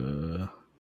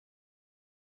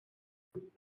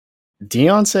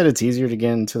Dion said it's easier to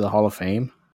get into the Hall of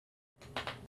Fame.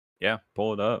 Yeah,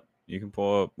 pull it up. You can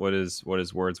pull up what his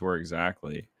words were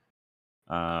exactly.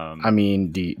 I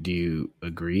mean, do you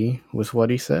agree with what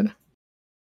he said?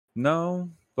 No,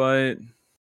 but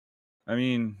I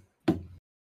mean,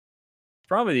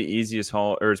 probably the easiest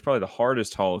it's probably the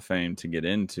hardest Hall of Fame to get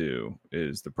into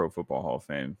is the Pro Football Hall of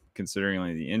Fame, considering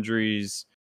like the injuries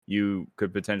you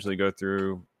could potentially go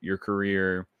through your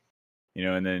career,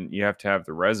 and then you have to have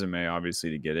the resume obviously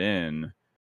to get in.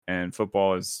 And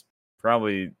football is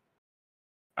probably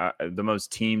the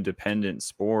most team dependent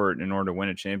sport. In order to win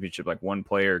a championship, like one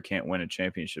player can't win a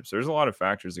championship. So there's a lot of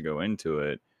factors that go into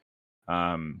it.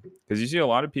 Because you see a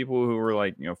lot of people who were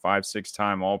like 5-6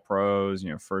 time all pros,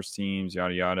 first teams,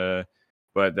 yada yada,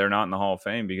 but they're not in the Hall of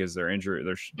Fame because their injury,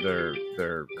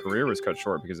 their career was cut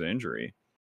short because of injury.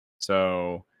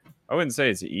 So I wouldn't say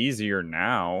it's easier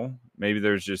now. Maybe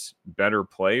there's just better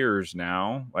players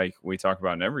now, like we talk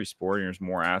about in every sport. There's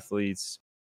more athletes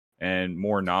and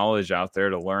more knowledge out there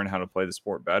to learn how to play the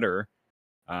sport better.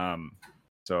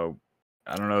 So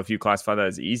I don't know if you classify that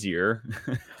as easier.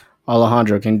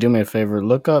 Alejandro, can you do me a favor?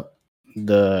 Look up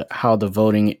how the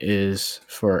voting is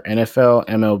for NFL,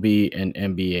 MLB, and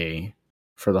NBA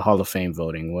for the Hall of Fame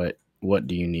voting. What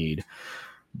do you need?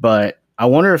 But I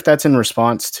wonder if that's in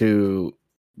response to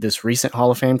this recent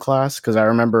Hall of Fame class, because I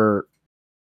remember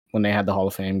when they had the Hall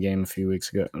of Fame game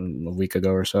a week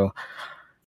ago or so.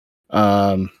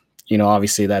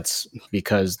 Obviously that's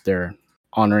because they're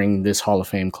honoring this Hall of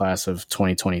Fame class of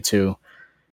 2022.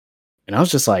 And I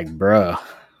was just like, bruh,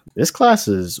 this class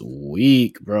is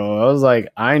weak, bro. I was like,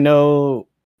 I knew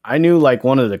like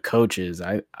one of the coaches.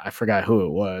 I forgot who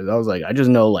it was. I was like, I just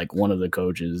know like one of the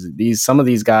coaches. Some of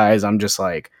these guys, I'm just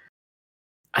like,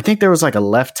 I think there was like a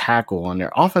left tackle on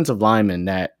their offensive lineman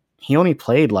that he only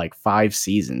played like 5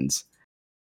 seasons.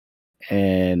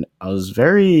 And I was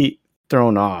very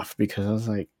thrown off because I was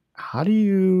like, how do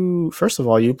you, first of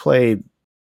all, you played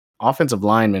offensive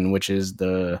lineman, which is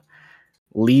the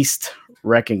least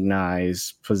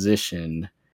recognized position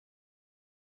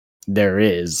there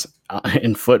is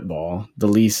in football. The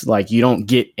least, like, you don't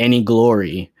get any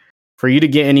glory. For you to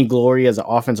get any glory as an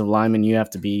offensive lineman, you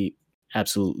have to be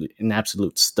an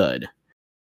absolute stud.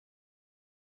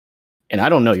 And I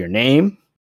don't know your name.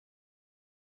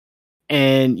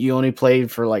 And you only played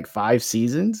for like 5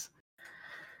 seasons.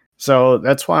 So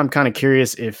that's why I'm kind of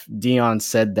curious if Dion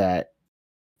said that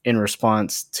in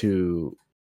response to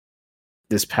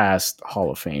this past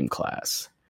Hall of Fame class.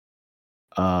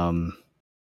 Because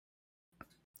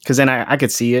then I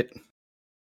could see it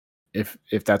if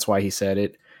that's why he said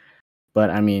it. But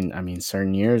I mean,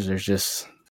 certain years there's just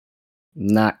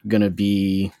not gonna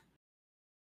be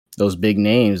those big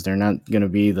names. They're not gonna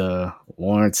be the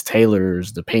Lawrence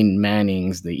Taylors, the Peyton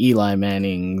Mannings, the Eli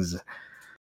Mannings.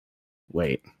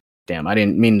 Wait, damn, I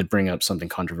didn't mean to bring up something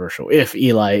controversial. If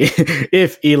Eli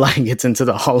gets into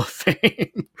the Hall of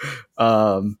Fame,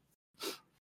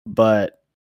 but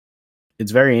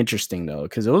it's very interesting though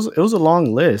because it was a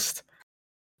long list,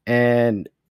 and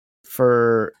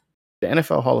for the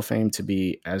NFL Hall of Fame to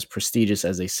be as prestigious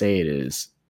as they say it is,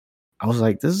 I was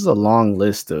like, this is a long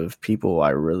list of people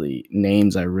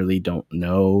names I really don't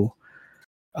know.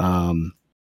 And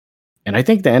I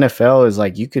think the NFL is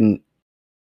like you can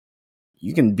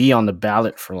be on the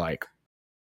ballot for like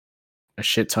a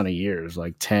shit ton of years,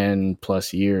 like 10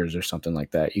 plus years or something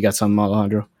like that. You got something,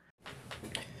 Alejandro?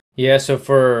 Yeah, so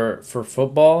for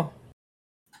football,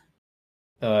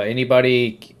 any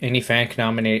fan can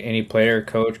nominate any player,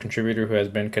 coach, contributor who has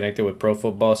been connected with pro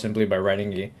football simply by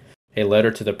writing a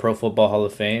letter to the Pro Football Hall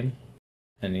of Fame,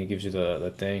 and he gives you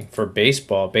the thing. For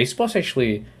baseball's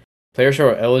actually, players who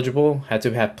are eligible had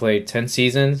to have played 10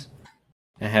 seasons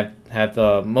and have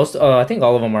the most. I think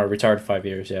all of them are retired 5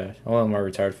 years. Yeah, all of them are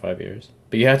retired 5 years.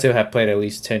 But you have to have played at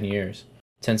least 10 years,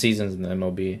 10 seasons in the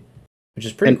MLB, which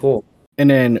is pretty cool. And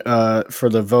then for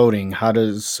the voting, like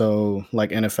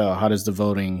NFL, how does the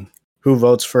voting, who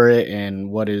votes for it and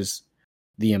what is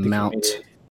the amount?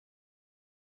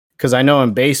 Because I know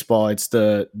in baseball, it's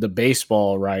the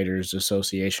Baseball Writers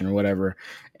Association or whatever,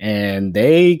 and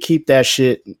they keep that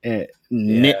shit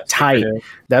knit tight.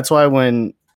 That's why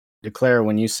when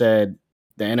you said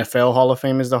the NFL Hall of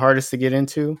Fame is the hardest to get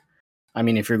into, I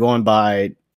mean, if you're going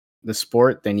by the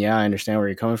sport, then yeah, I understand where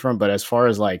you're coming from. But as far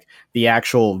as like the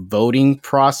actual voting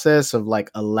process of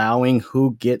like allowing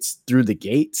who gets through the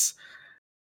gates,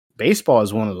 baseball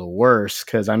is one of the worst.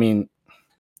 Because I mean,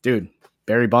 dude,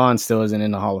 Barry Bonds still isn't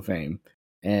in the Hall of Fame,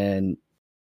 and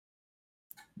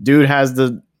dude has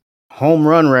the home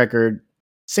run record,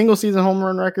 single season home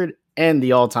run record and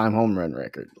the all-time home run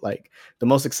record. Like the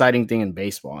most exciting thing in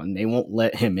baseball, and they won't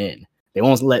let him in. They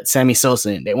won't let Sammy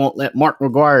Sosa in. They won't let Mark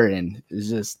McGwire in. It's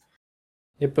just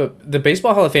but the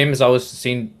Baseball Hall of Fame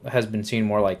has been seen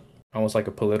more like almost like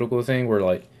a political thing, where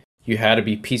like you had to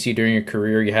be PC during your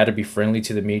career, you had to be friendly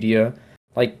to the media.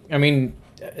 Like, I mean,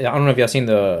 I don't know if y'all seen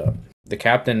the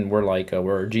captain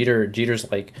where Jeter's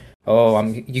like, oh,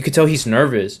 you could tell he's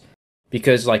nervous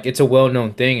because like it's a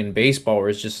well-known thing in baseball where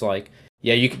it's just like,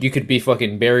 yeah, you could be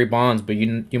fucking Barry Bonds, but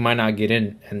you might not get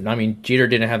in. And I mean, Jeter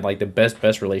didn't have like the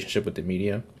best relationship with the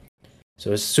media,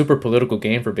 so it's a super political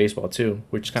game for baseball too,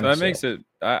 which kind of makes it.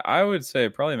 I would say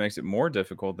it probably makes it more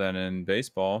difficult than in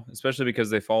baseball, especially because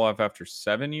they fall off after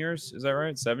 7 years. Is that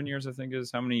right? 7 years, I think,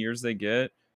 is how many years they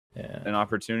get an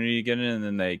opportunity to get in, and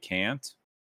then they can't.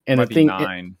 And the thing,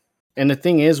 9. And the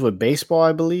thing is with baseball,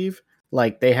 I believe,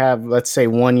 like they have, let's say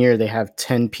 1 year they have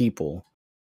 10 people.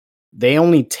 They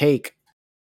only take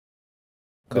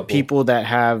the people that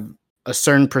have a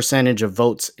certain percentage of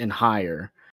votes and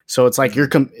higher. So it's like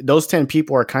those 10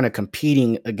 people are kind of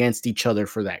competing against each other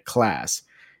for that class.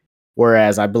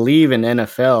 Whereas I believe in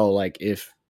NFL, like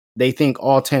if they think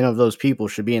all 10 of those people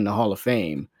should be in the Hall of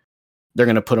Fame, they're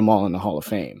going to put them all in the Hall of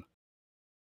Fame.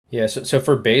 Yeah. So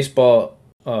for baseball,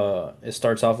 it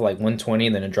starts off like 120,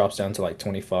 and then it drops down to like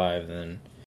 25, then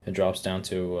it drops down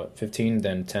to 15,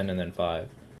 then 10, and then 5.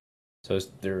 So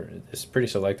it's pretty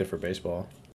selective for baseball.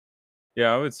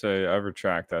 Yeah, I would say I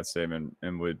retract that statement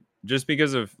and would, just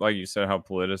because of, like you said, how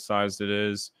politicized it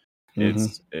is.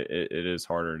 It is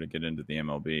harder to get into the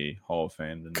MLB Hall of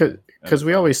Fame because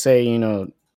we always say,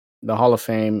 the Hall of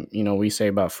Fame, we say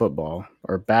about football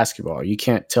or basketball, you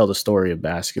can't tell the story of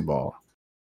basketball.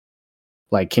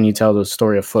 Like, can you tell the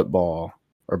story of football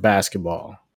or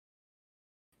basketball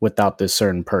without this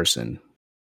certain person?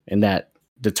 And that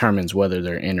determines whether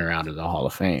they're in or out of the Hall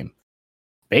of Fame.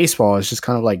 Baseball is just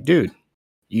kind of like, dude,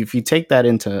 if you take that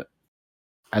into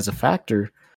as a factor,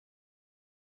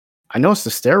 I know it's the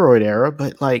steroid era,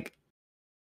 but like,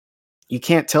 you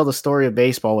can't tell the story of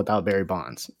baseball without Barry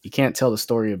Bonds. You can't tell the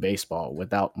story of baseball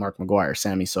without Mark McGwire,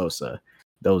 Sammy Sosa,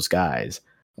 those guys.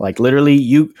 Like literally,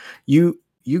 you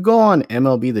go on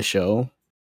MLB The Show,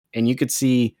 and you could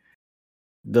see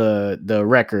the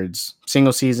records,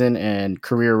 single season and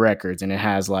career records, and it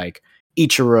has like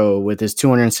Ichiro with his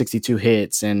 262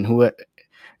 hits, and who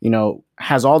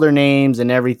has all their names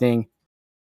and everything.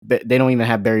 But they don't even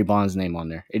have Barry Bonds' name on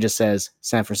there. It just says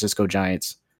San Francisco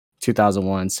Giants,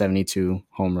 2001, 72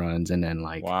 home runs, and then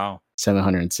like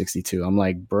 762. I'm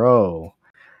like, bro,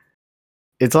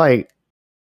 it's like,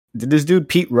 did this dude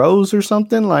Pete Rose or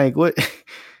something? Like, what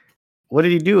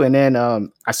did he do? And then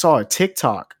I saw a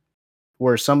TikTok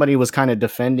where somebody was kind of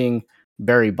defending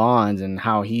Barry Bonds and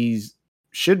how he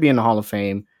should be in the Hall of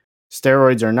Fame,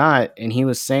 steroids or not. And he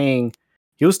was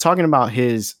talking about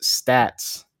his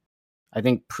stats. I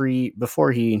think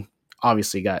before he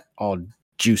obviously got all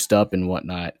juiced up and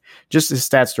whatnot, just his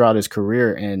stats throughout his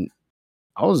career. And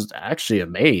I was actually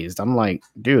amazed. I'm like,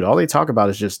 dude, all they talk about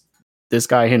is just this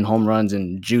guy hitting home runs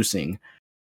and juicing.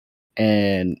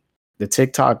 And the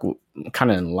TikTok kind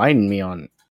of enlightened me on,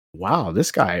 wow,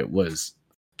 this guy was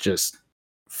just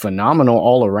phenomenal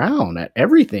all around at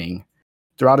everything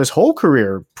throughout his whole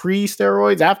career,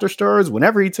 pre-steroids, after steroids,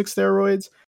 whenever he took steroids.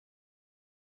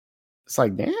 It's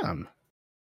like, damn.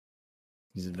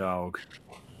 He's a dog.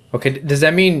 Okay, does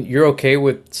that mean you're okay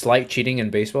with slight cheating in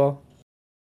baseball?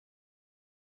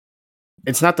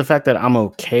 It's not the fact that I'm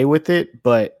okay with it,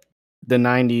 but the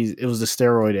 90s, it was the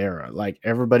steroid era. Like,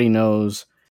 everybody knows,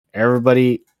 I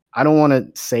don't want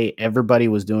to say everybody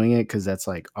was doing it, because that's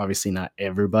like, obviously not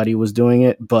everybody was doing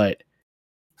it, but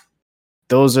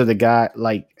those are the guys,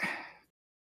 like...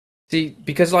 See,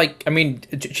 because, like, I mean,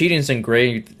 cheating's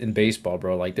great in baseball,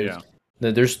 bro. Like,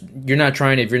 you're not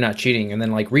trying if you're not cheating. And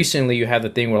then like recently you have the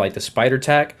thing where like the spider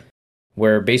tack,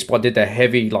 where baseball did that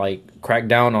heavy like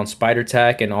crackdown on spider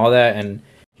tack and all that, and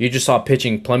you just saw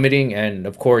pitching plummeting. And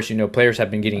of course, players have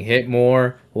been getting hit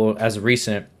more, well, as of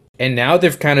recent, and now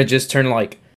they've kind of just turned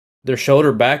like their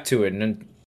shoulder back to it, and then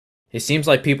it seems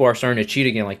like people are starting to cheat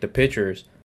again, like the pitchers.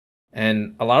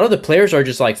 And a lot of the players are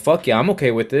just like, fuck yeah, I'm okay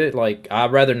with it. Like,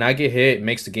 I'd rather not get hit. It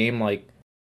makes the game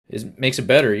makes it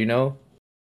better,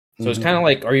 So it's kind of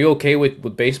like, are you okay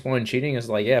with baseball and cheating? It's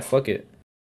like, yeah, fuck it.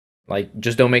 Like,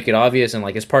 just don't make it obvious, and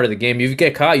like, it's part of the game. If you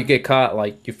get caught,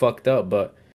 like, you fucked up.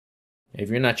 But if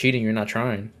you're not cheating, you're not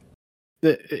trying.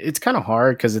 It's kind of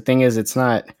hard, because the thing is, it's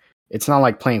not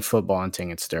like playing football and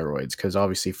taking steroids, because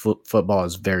obviously football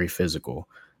is very physical.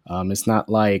 It's not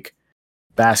like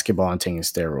basketball and taking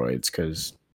steroids,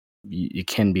 because you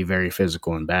can be very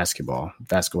physical in basketball.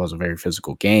 Basketball is a very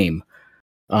physical game.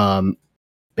 Um,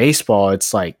 baseball,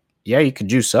 it's like, yeah, you could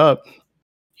juice up,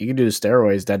 you can do the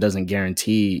steroids. That doesn't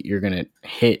guarantee you're gonna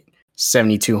hit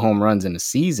 72 home runs in a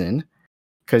season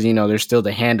because there's still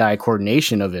the hand-eye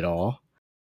coordination of it all.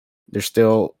 There's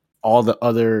still all the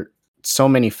other so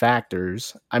many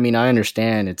factors. I mean, I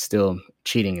understand it's still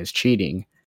cheating is cheating,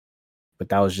 but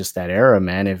that was just that era,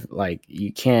 man. If like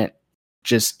you can't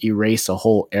just erase a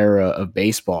whole era of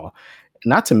baseball,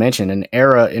 not to mention an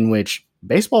era in which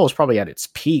baseball was probably at its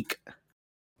peak.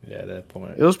 Yeah, at that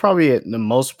point. It was probably the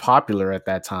most popular at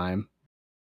that time.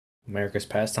 America's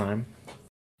pastime.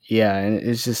 Yeah, and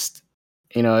it's just,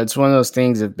 it's one of those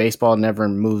things. If baseball never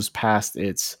moves past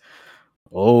it's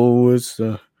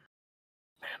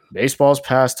baseball's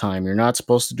pastime. You're not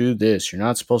supposed to do this. You're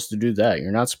not supposed to do that.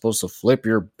 You're not supposed to flip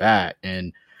your bat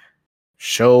and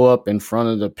show up in front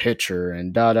of the pitcher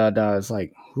and da da da. It's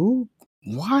like,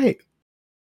 why?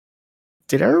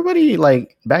 Did everybody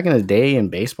like back in the day in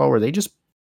baseball, were they just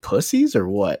pussies or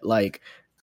what? Like,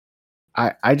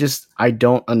 I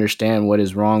don't understand what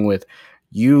is wrong with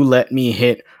you. Let me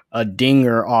hit a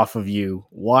dinger off of you.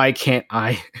 Why can't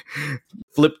I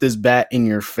flip this bat in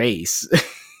your face?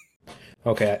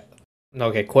 Okay.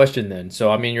 Question then.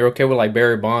 So, I mean, you're okay with like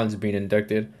Barry Bonds being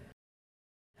inducted.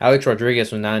 Alex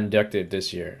Rodriguez was not inducted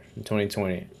this year in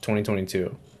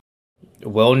 2022.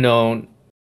 Well-known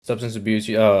substance abuse,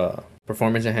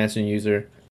 performance enhancing user,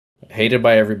 hated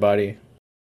by everybody,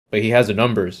 but he has the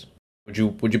numbers. Would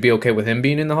you be okay with him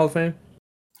being in the Hall of Fame?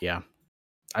 Yeah.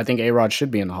 I think A-Rod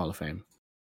should be in the Hall of Fame.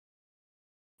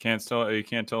 You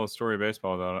can't tell a story of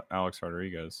baseball without Alex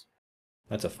Rodriguez.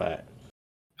 That's a fact.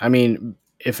 I mean,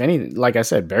 if any, like I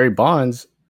said, Barry Bonds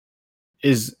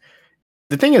is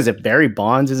the thing is, if Barry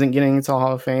Bonds isn't getting into the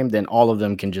Hall of Fame, then all of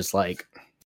them can just like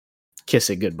kiss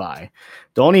it goodbye.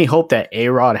 The only hope that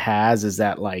A-Rod has is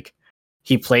that like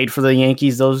he played for the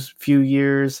Yankees those few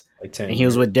years, Like and he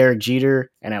was with Derek Jeter,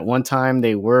 and at one time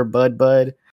they were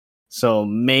bud. So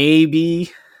maybe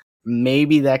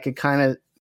that could kind of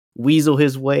weasel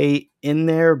his way in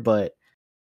there, but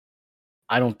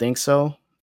I don't think so.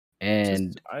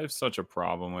 And I have such a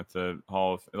problem with the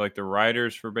Hall of like the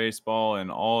writers for baseball and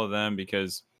all of them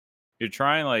because you're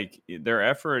trying like their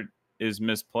effort is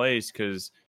misplaced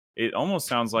because it almost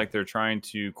sounds like they're trying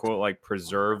to quote like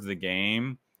preserve the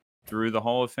game through the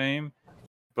Hall of Fame.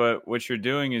 But what you're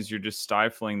doing is you're just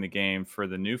stifling the game for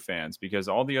the new fans because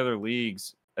all the other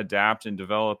leagues adapt and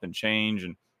develop and change.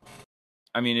 And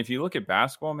I mean, if you look at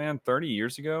basketball, man, 30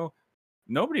 years ago,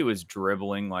 nobody was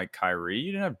dribbling like Kyrie.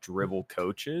 You didn't have dribble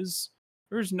coaches.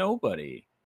 There's nobody.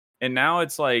 And now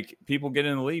it's like people get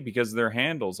in the league because of their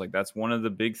handles. Like that's one of the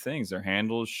big things. Their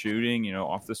handles, shooting,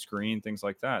 off the screen, things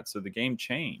like that. So the game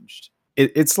changed.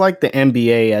 It's like the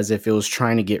NBA as if it was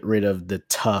trying to get rid of the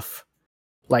tough.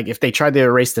 Like if they tried to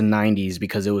erase the 90s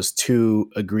because it was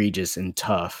too egregious and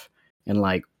tough and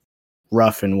like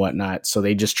rough and whatnot. So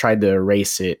they just tried to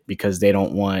erase it because they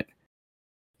don't want,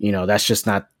 that's just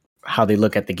not how they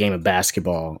look at the game of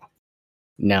basketball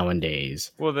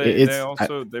nowadays. Well, they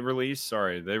released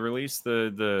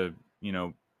the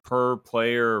per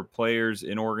player players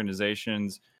in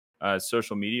organizations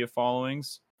social media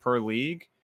followings per league.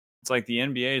 It's like the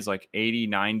NBA is like 80,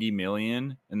 90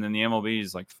 million, and then the MLB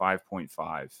is like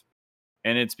 5.5.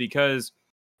 And it's because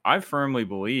I firmly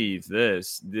believe the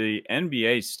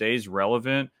NBA stays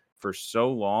relevant for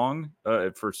so long,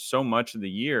 for so much of the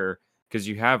year, because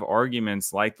you have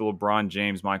arguments like the LeBron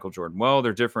James, Michael Jordan. Well,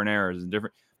 they're different eras and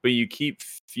different, but you keep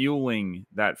fueling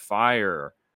that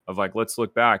fire of like, let's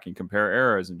look back and compare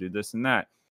eras and do this and that,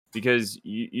 because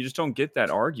you just don't get that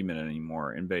argument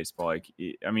anymore in baseball. Like,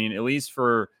 I mean, at least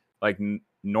for like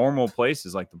normal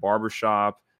places like the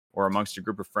barbershop or amongst a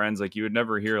group of friends, like you would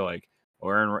never hear like,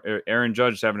 oh, Aaron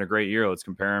Judge is having a great year, let's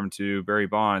compare him to Barry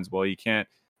Bonds. Well, you can't.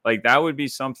 Like that would be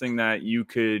something that you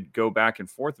could go back and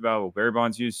forth about. Well, Barry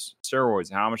Bonds used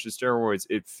steroids. How much is steroids?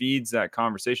 It feeds that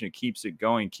conversation. It keeps it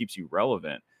going, keeps you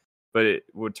relevant. But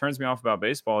what turns me off about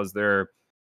baseball is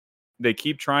they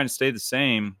keep trying to stay the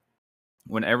same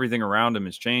when everything around them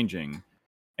is changing.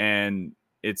 And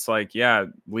it's like, yeah,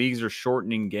 leagues are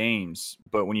shortening games,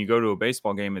 but when you go to a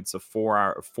baseball game, it's a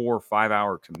 4 or 5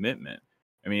 hour commitment.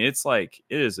 I mean, it's like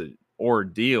it is an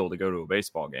ordeal to go to a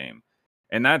baseball game.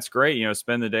 And that's great,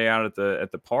 spend the day out at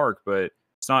the park, but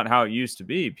it's not how it used to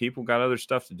be. People got other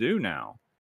stuff to do now.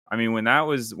 I mean, when that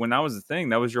was the thing,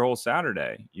 that was your whole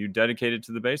Saturday. You dedicated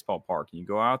to the baseball park and you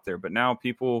go out there. But now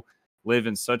people live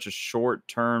in such a short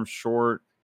time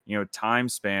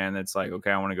span that's like,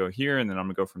 okay, I want to go here and then I'm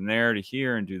gonna go from there to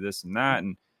here and do this and that.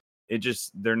 And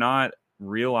they're not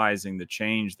realizing the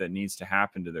change that needs to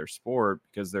happen to their sport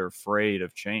because they're afraid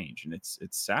of change. And it's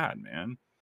sad, man.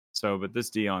 So, but this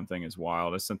Dion thing is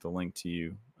wild. I sent the link to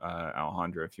you,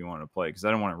 Alejandro, if you want to play, because I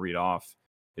don't want to read off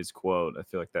his quote. I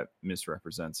feel like that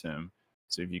misrepresents him.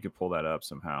 So if you could pull that up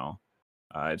somehow.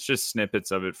 It's just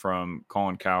snippets of it from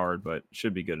Colin Cowherd, but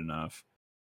should be good enough.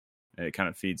 And it kind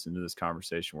of feeds into this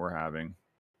conversation we're having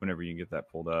whenever you can get that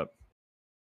pulled up.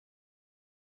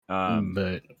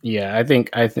 But yeah,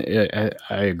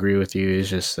 I agree with you. It's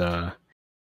just a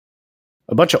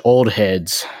bunch of old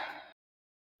heads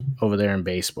over there in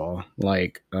baseball.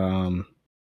 Like,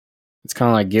 it's kind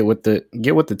of like get with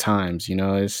the times. You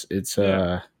know, it's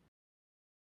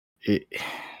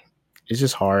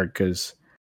just hard because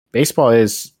baseball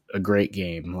is a great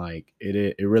game. Like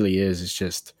it really is. It's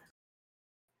just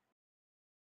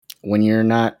when you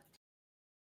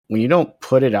don't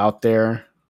put it out there,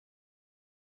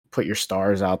 put your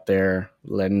stars out there,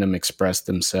 letting them express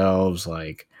themselves.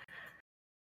 Like,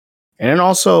 and then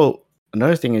also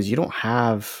another thing is you don't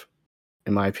have,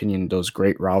 in my opinion, those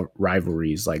great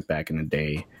rivalries like back in the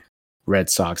day, Red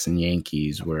Sox and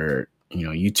Yankees, where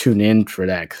you tune in for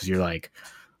that because you're like,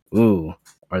 ooh,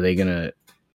 are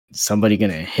somebody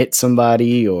gonna hit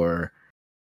somebody, or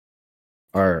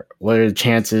what are the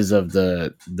chances of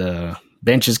the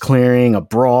benches clearing, a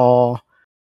brawl,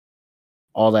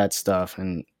 all that stuff.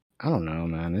 And I don't know,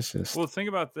 man. It's just, well, think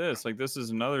about this. Like, this is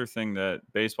another thing that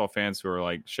baseball fans who are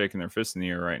like shaking their fists in the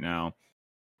air right now.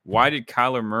 Why did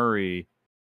Kyler Murray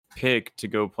pick to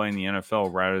go play in the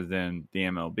NFL rather than the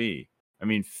MLB? I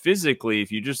mean, physically,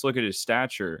 if you just look at his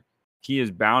stature, he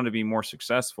is bound to be more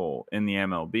successful in the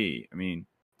MLB. I mean,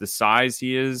 the size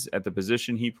he is at the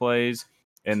position he plays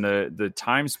and the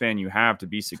time span you have to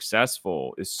be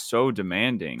successful is so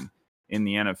demanding in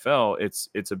the NFL.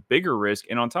 It's a bigger risk.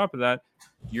 And on top of that,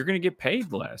 you're going to get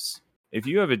paid less. If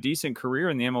you have a decent career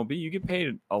in the MLB, you get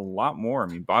paid a lot more. I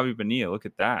mean, Bobby Bonilla, look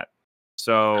at that.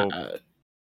 So,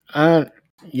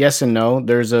 yes and no.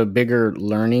 There's a bigger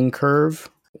learning curve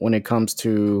when it comes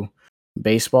to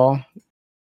baseball.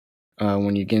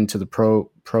 When you get into the pro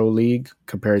league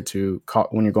compared to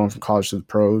when you're going from college to the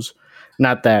pros.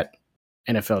 Not that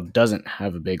NFL doesn't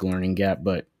have a big learning gap,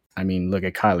 but I mean, look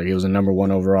at Kyler. He was a number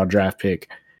 1 overall draft pick,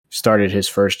 started his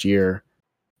first year,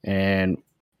 and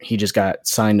he just got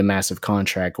signed a massive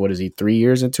contract. What is he, 3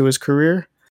 years into his career?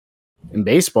 In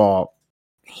baseball,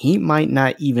 he might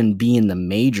not even be in the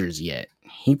majors yet.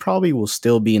 He probably will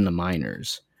still be in the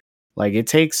minors. Like it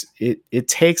takes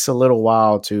a little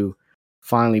while to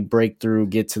finally break through,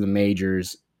 get to the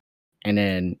majors, and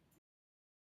then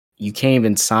you can't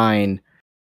even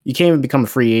become a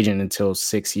free agent until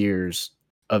 6 years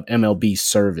of MLB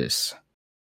service.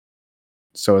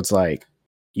 So it's like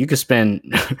you could spend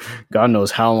God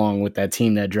knows how long with that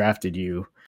team that drafted you,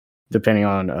 depending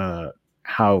on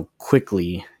how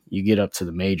quickly you get up to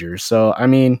the majors. So I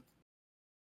mean,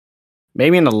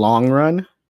 maybe in the long run,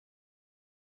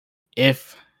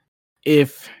 if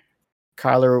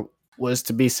Kyler was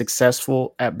to be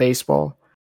successful at baseball,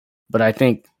 but I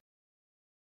think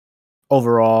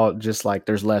overall, just like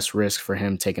there's less risk for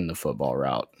him taking the football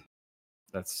route.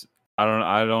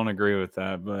 I don't agree with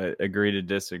that, but agree to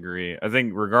disagree. I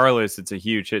think regardless, it's a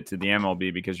huge hit to the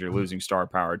MLB because you're losing star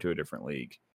power to a different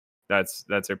league. That's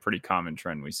a pretty common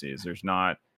trend we see. Is there's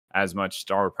not as much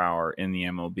star power in the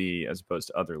MLB as opposed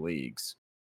to other leagues.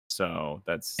 So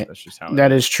that's just how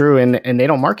that is true, and they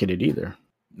don't market it either.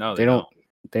 No, they don't.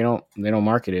 They don't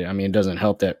market it. I mean, it doesn't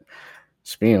help that.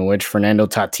 Speaking of which, Fernando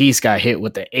Tatis got hit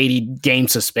with the 80-game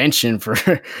suspension for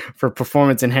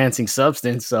performance enhancing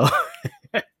substance. So,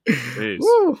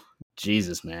 woo,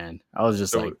 Jesus, man, I was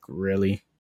just like, really?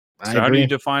 So how do you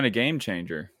define a game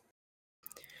changer?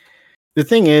 The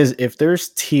thing is, if there's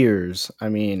tiers, I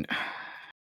mean,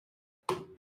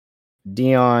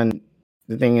 Deion.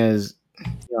 The thing is,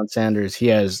 Deion Sanders, he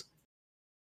has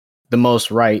the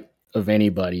most right of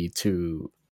anybody to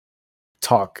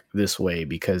talk this way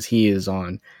because he is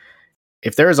on.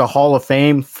 If there is a Hall of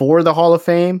Fame for the Hall of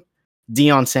Fame,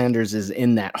 Deion Sanders is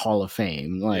in that Hall of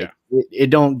Fame. Like it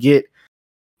don't get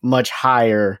much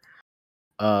higher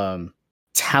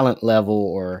talent level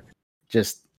or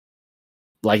just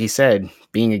like he said,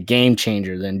 being a game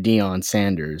changer than Deion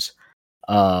Sanders.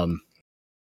 I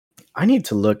need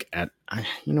to look at.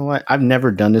 You know what? I've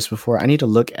never done this before. I need to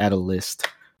look at a list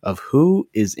of who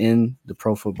is in the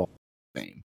Pro Football Hall of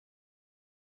Fame.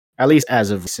 At least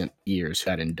as of recent years,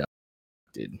 had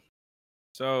inducted.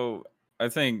 So I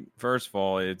think first of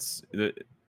all, if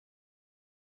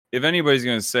anybody's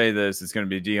going to say this, it's going to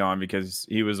be Deion because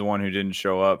he was the one who didn't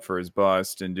show up for his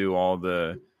bust and do all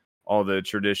the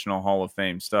traditional Hall of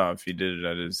Fame stuff. He did it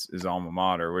at his alma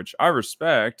mater, which I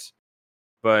respect.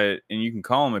 And you can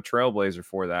call him a trailblazer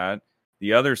for that.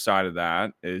 the other side of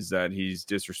that is that he's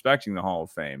disrespecting the Hall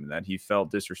of Fame and that he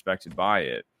felt disrespected by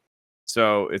it.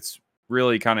 So it's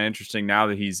really kind of interesting now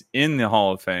that he's in the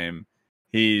Hall of Fame.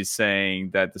 He's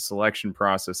saying that the selection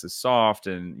process is soft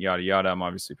and yada, yada. I'm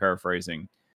obviously paraphrasing.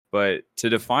 But to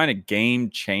define a game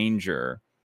changer,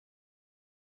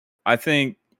 I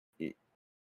think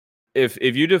if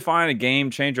you define a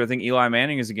game changer, I think Eli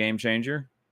Manning is a game changer.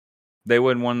 They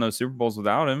wouldn't have won those Super Bowls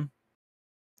without him.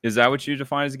 Is that what you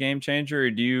define as a game changer? Or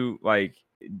do you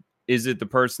is it the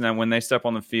person that when they step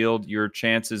on the field, your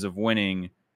chances of winning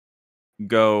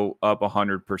go up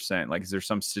 100%? Like, is there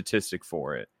some statistic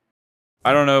for it?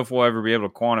 I don't know if we'll ever be able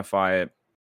to quantify it,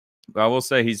 but I will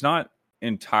say he's not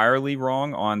entirely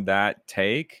wrong on that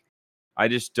take. I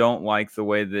just don't like the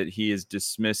way that he is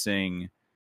dismissing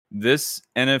this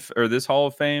NFL or this Hall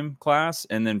of Fame class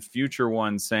and then future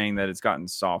ones saying that it's gotten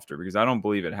softer, because I don't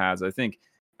believe it has. I think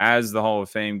as the Hall of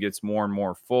Fame gets more and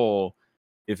more full,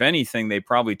 if anything, they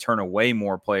probably turn away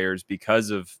more players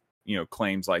because of,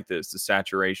 claims like this, the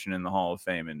saturation in the Hall of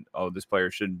Fame and, oh, this player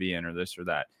shouldn't be in or this or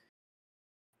that.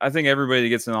 I think everybody that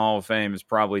gets in the Hall of Fame is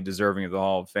probably deserving of the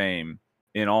Hall of Fame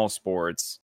in all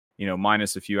sports,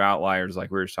 minus a few outliers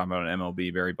like we were just talking about in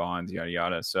MLB, Barry Bonds, yada,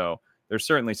 yada. So there's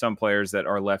certainly some players that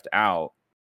are left out,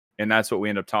 and that's what we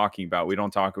end up talking about. We don't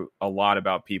talk a lot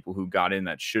about people who got in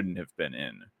that shouldn't have been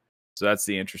in. So that's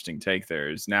the interesting take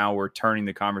there, is now we're turning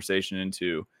the conversation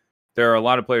into there are a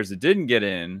lot of players that didn't get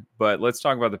in, but let's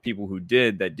talk about the people who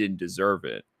did that didn't deserve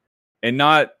it. And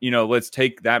not, let's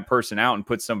take that person out and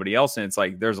put somebody else in. It's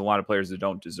like there's a lot of players that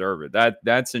don't deserve it.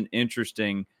 That's an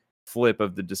interesting flip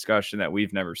of the discussion that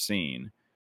we've never seen.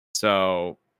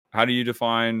 So how do you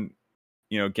define,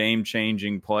 game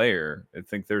changing player? I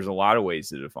think there's a lot of ways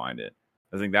to define it.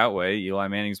 I think that way Eli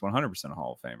Manning's 100% a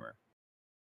Hall of Famer.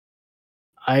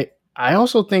 I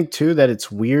also think too that it's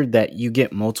weird that you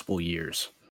get multiple years.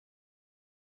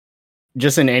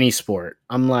 Just in any sport.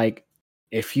 I'm like,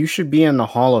 if you should be in the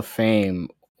Hall of Fame,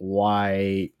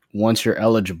 why, once you're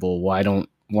eligible, why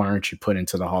aren't you put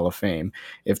into the Hall of Fame?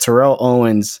 If Terrell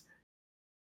Owens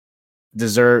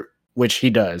which he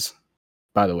does,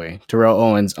 by the way, Terrell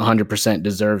Owens 100%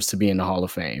 deserves to be in the Hall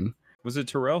of Fame. Was it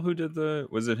Terrell who did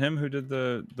was it him who did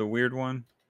the weird one?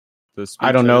 The speech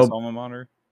I don't know. Alma mater?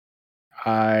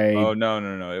 Oh,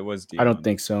 no. It was Dion. I don't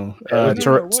think so.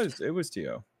 It was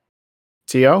T.O.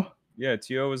 T.O.? Yeah,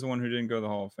 T.O. was the one who didn't go to the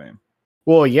Hall of Fame.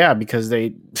 Well, yeah, because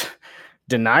they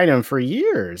denied him for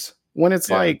years. When it's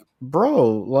like,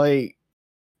 bro,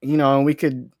 and we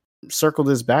could circle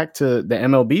this back to the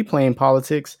MLB playing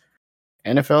politics.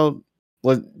 NFL,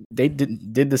 they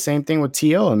did the same thing with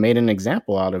T.O. and made an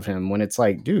example out of him, when it's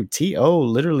like, dude, T.O.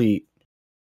 literally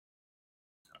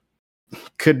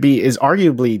is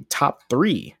arguably top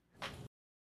 3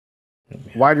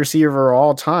 wide receiver of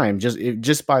all time,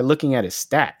 just by looking at his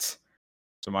stats.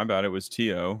 So my bad. It was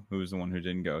T.O. who was the one who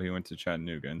didn't go. He went to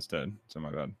Chattanooga instead. So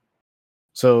my bad.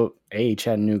 So,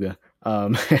 Chattanooga.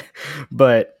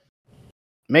 But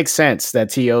makes sense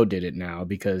that T.O. did it now,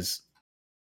 because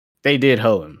they did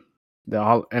hoe him. The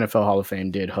NFL Hall of Fame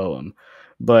did hoe him.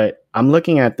 But I'm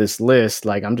looking at this list,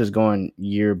 like I'm just going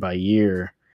year by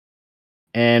year.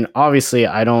 And obviously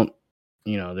I don't,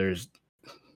 there's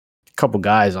a couple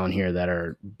guys on here that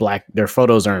are black. Their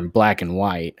photos are in black and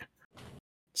white.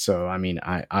 So, I mean,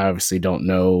 I obviously don't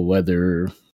know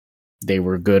whether they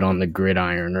were good on the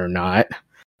gridiron or not.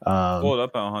 Pull it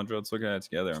up, Alejandro. Let's look at it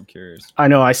together. I'm curious. I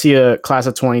know. I see a class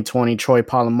of 2020, Troy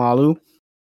Polamalu.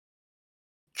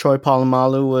 Troy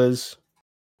Polamalu was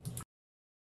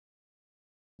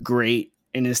great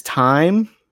in his time.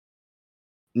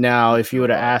 Now, if you would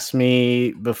have asked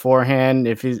me beforehand,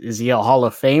 is he a Hall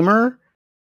of Famer?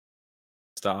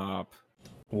 Stop.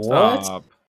 What?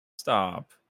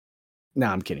 Stop. No,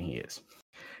 I'm kidding. He is.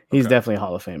 He's definitely a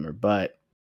Hall of Famer. But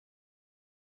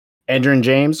Edgerrin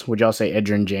James, would y'all say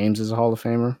Edgerrin James is a Hall of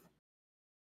Famer?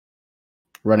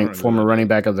 Former running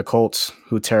back of the Colts,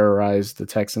 who terrorized the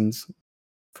Texans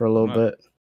for a little bit.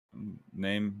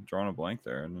 Name drawing a blank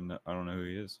there, and I don't know who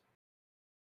he is.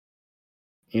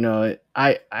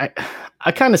 I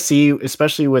kind of see,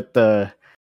 especially with the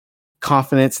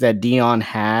confidence that Dion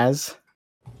has,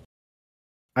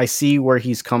 I see where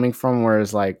he's coming from, where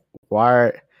it's like,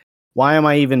 why am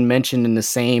I even mentioned in the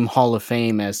same Hall of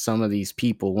Fame as some of these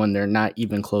people when they're not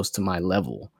even close to my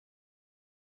level?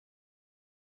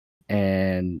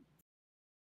 And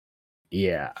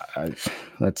yeah,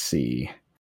 let's see.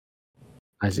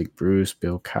 Isaac Bruce,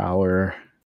 Bill Cowher.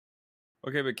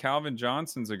 Okay, but Calvin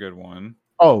Johnson's a good one.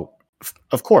 Oh,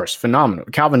 of course, phenomenal.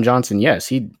 Calvin Johnson, yes,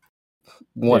 he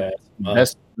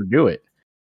best to do it.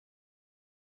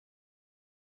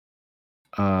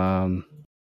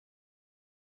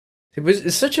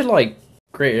 It's such a like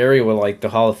great area with like the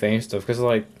Hall of Fame stuff because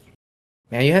like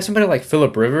man, you have somebody like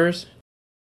Philip Rivers.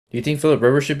 Do you think Philip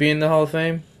Rivers should be in the Hall of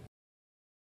Fame?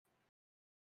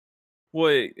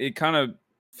 Well, it kind of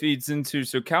feeds into,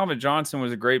 so Calvin Johnson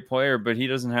was a great player, but he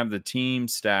doesn't have the team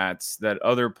stats that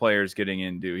other players getting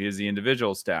into. He has the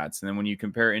individual stats. And then when you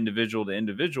compare individual to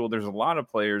individual, there's a lot of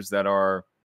players that are,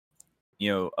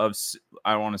 of,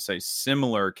 I don't want to say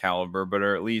similar caliber, but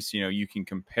are at least, you can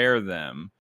compare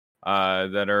them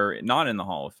that are not in the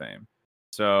Hall of Fame.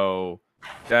 So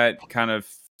that kind of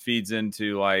feeds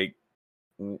into like,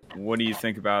 what do you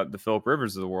think about the Philip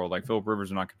Rivers of the world? Like Philip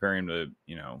Rivers, are not comparing him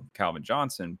to, Calvin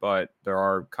Johnson, but there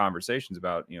are conversations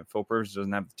about, Philip Rivers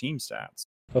doesn't have the team stats.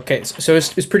 Okay, so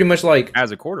it's pretty much like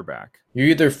as a quarterback, you're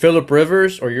either Philip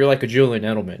Rivers or you're like a Julian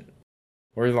Edelman.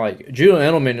 Or like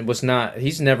Julian Edelman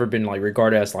he's never been like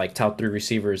regarded as like top 3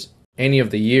 receivers any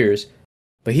of the years,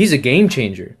 but he's a game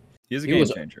changer. He's a game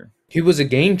changer. He was a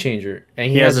game changer,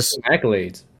 and he has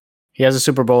accolades. He has a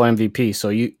Super Bowl MVP,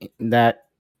 so that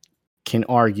can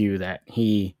argue that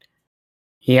he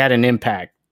had an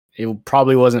impact. It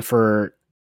probably wasn't for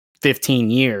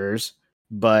 15 years,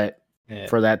 but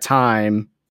for that time,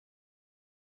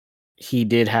 he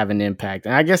did have an impact.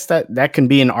 And I guess that can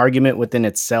be an argument within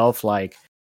itself. Like,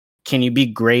 can you be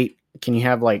great? Can you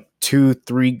have like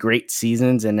 2-3 great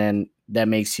seasons and then that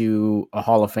makes you a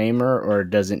Hall of Famer, or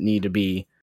does it need to be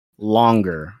a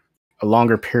longer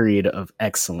period of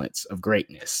excellence, of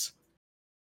greatness?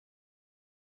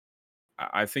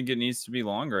 I think it needs to be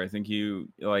longer. I think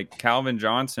Calvin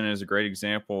Johnson is a great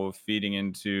example of feeding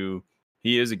into,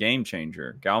 he is a game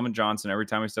changer. Calvin Johnson, every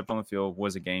time he stepped on the field,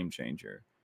 was a game changer.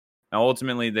 Now,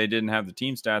 ultimately, they didn't have the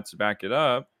team stats to back it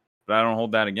up, but I don't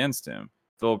hold that against him.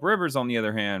 Philip Rivers, on the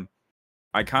other hand,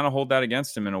 I kind of hold that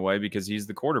against him in a way because he's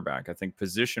the quarterback. I think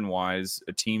position-wise,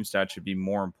 a team stat should be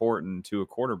more important to a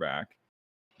quarterback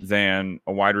than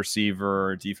a wide receiver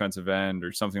or defensive end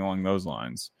or something along those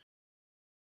lines.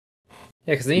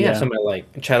 Yeah, because then you have somebody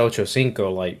like Chad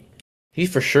Ochocinco, like he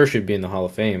for sure should be in the Hall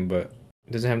of Fame, but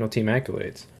doesn't have no team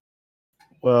accolades.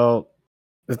 Well,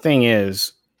 the thing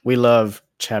is, we love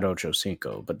Chad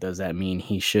Ochocinco, but does that mean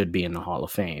he should be in the Hall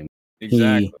of Fame?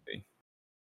 Exactly.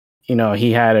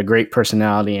 He had a great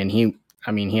personality and he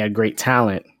had great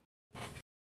talent.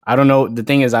 I don't know. The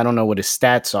thing is, I don't know what his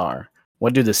stats are.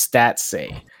 What do the stats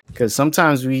say? Because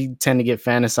sometimes we tend to get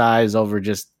fantasized over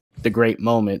just the great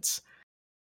moments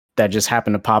that just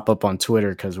happen to pop up on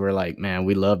Twitter because we're like, man,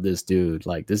 we love this dude.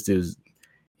 Like, this dude's,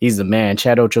 he's the man.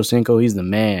 Chad Ochocinco, he's the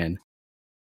man.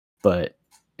 But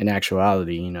in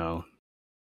actuality,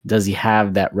 does he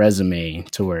have that resume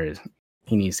to where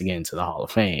he needs to get into the Hall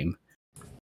of Fame?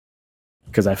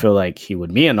 Because I feel like he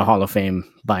would be in the Hall of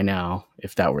Fame by now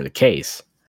if that were the case.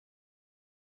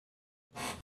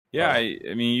 Yeah,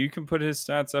 I mean, you can put his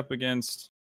stats up against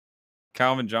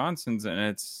Calvin Johnson's, and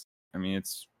it's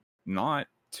not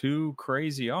too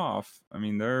crazy off. I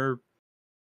mean,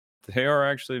 they are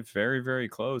actually very, very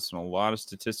close in a lot of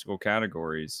statistical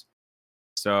categories.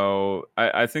 So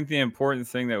I think the important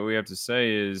thing that we have to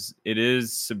say is it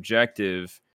is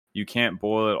subjective. You can't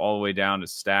boil it all the way down to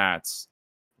stats,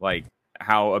 like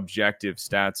how objective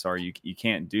stats are. You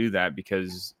can't do that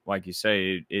because, like you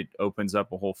say, it opens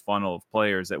up a whole funnel of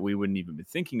players that we wouldn't even be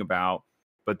thinking about,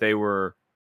 but they were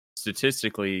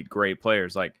statistically great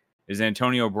players. Like, is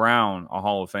Antonio Brown a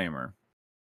Hall of Famer?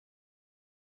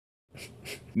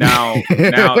 Now,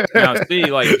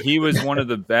 see, like, he was one of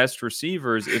the best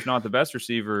receivers, if not the best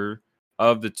receiver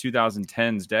of the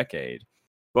 2010s decade.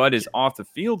 But his off the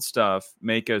field stuff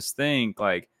make us think,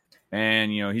 like, man,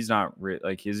 he's not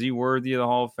like, is he worthy of the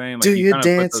Hall of Fame? Like, do you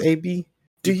dance, AB?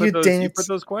 Do you dance? You put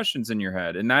those questions in your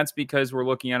head, and that's because we're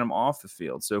looking at him off the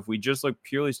field. So if we just look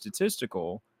purely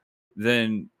statistical,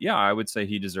 then yeah, I would say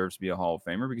he deserves to be a Hall of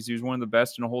Famer because he was one of the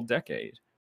best in a whole decade.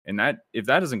 And that, if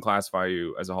that doesn't classify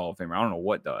you as a Hall of Famer, I don't know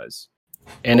what does.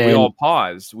 And then, we all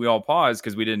paused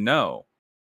because we didn't know.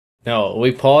 No,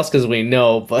 we paused because we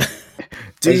know, but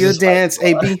do you dance,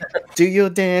 AB? Do you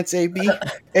dance, AB?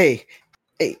 Hey,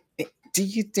 do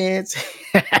you dance?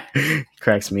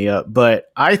 Cracks me up. But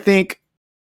I think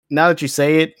now that you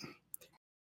say it,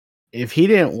 if he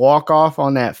didn't walk off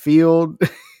on that field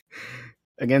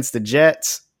against the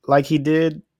Jets like he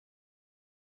did,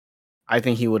 I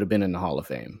think he would have been in the Hall of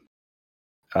Fame.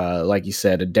 Like you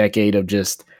said, a decade of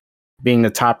just being the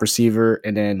top receiver,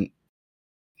 and then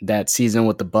that season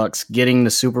with the Bucks getting the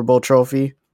Super Bowl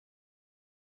trophy.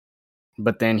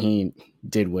 But then he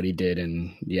did what he did,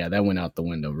 and yeah, that went out the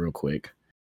window real quick.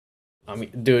 I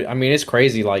mean, dude, it's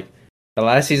crazy. Like, the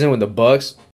last season with the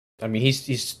Bucks, I mean,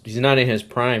 he's not in his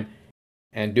prime,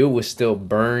 and dude was still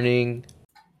burning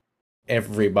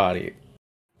everybody.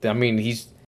 I mean, he's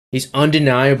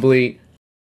undeniably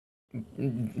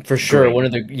for sure Great. one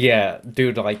of the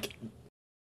dude. Like,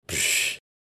 psh,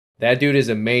 that dude is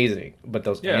amazing. But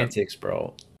those antics,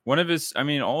 bro. One of his, I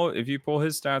mean, if you pull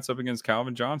his stats up against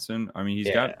Calvin Johnson, I mean,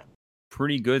 he's got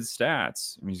pretty good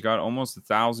stats. I mean, he's got almost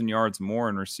 1,000 yards more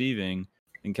in receiving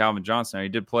than Calvin Johnson. Now, he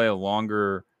did play a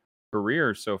longer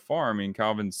career so far. I mean,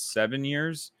 Calvin's 7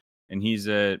 years, and he's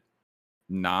at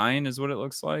 9 is what it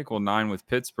looks like. Well, 9 with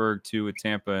Pittsburgh, 2 with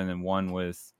Tampa, and then 1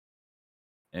 with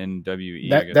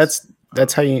NWE.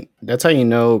 That's how you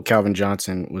know Calvin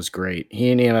Johnson was great. He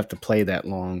didn't even have to play that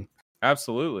long.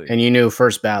 Absolutely. And you knew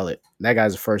first ballot. That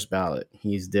guy's a first ballot.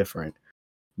 He's different.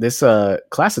 This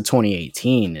class of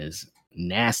 2018 is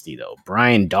nasty though.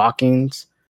 Brian Dawkins,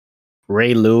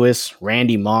 Ray Lewis,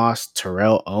 Randy Moss,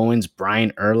 Terrell Owens,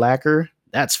 Brian Urlacher.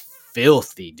 That's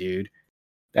filthy, dude.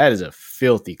 That is a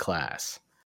filthy class.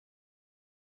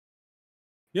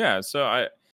 Yeah, so I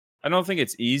don't think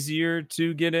it's easier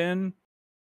to get in,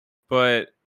 but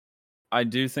I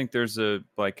do think there's a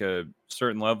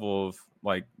certain level of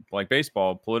like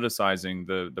baseball politicizing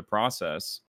the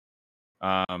process.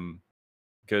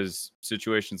 Because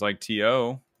situations like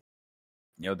TO,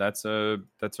 that's a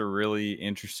really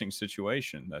interesting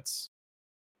situation. That's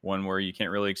one where you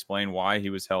can't really explain why he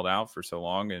was held out for so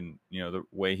long and the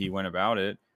way he went about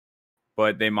it.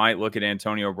 But they might look at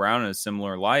Antonio Brown in a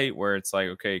similar light where it's like,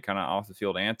 okay, kind of off the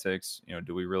field antics,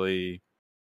 do we really,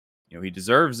 he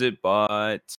deserves it,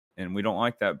 and we don't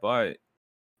like that, but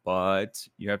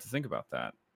you have to think about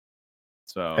that.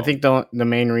 So I think the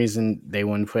main reason they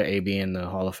wouldn't put AB in the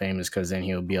Hall of Fame is because then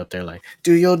he'll be up there like,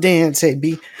 do your dance,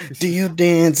 AB, do your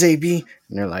dance, AB.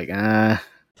 And they're like,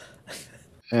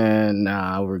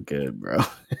 nah, we're good, bro.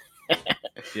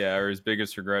 Yeah, or his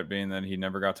biggest regret being that he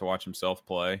never got to watch himself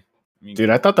play. I mean,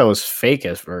 dude, I thought that was fake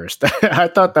at first. I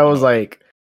thought that was like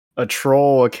a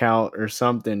troll account or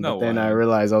something. But then I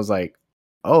realized I was like,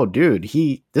 oh, dude,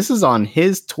 this is on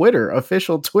his Twitter,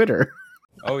 official Twitter.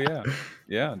 Oh, yeah.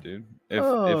 Yeah, dude.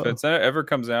 If it's ever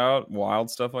comes out, wild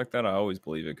stuff like that, I always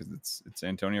believe it because it's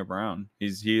Antonio Brown.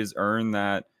 He has earned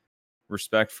that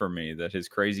respect for me, that his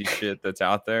crazy shit that's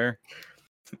out there,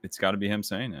 it's got to be him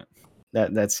saying it.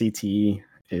 That CTE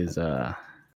is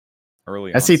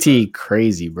early. That CTE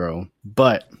crazy, bro.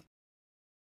 But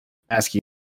ask you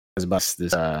guys about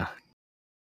this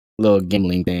little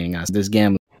gambling thing. This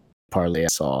gambling parlay I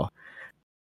saw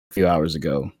a few hours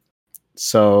ago.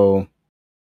 So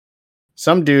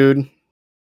some dude,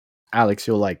 Alex,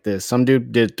 you'll like this. Some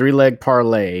dude did 3-leg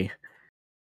parlay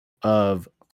of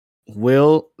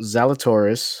Will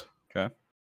Zalatoris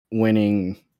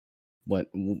winning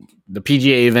the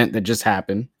PGA event that just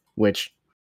happened, which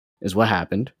is what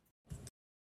happened.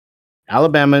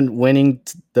 Alabama winning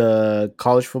the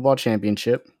college football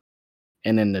championship,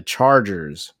 and then the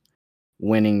Chargers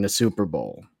winning the Super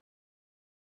Bowl.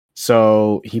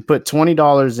 So he put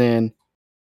 $20 in.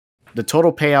 The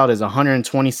total payout is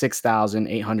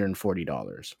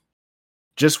 $126,840.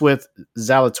 Just with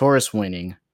Zalatoris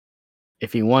winning,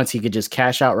 if he wants, he could just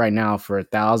cash out right now for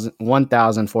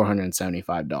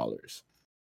 $1,475.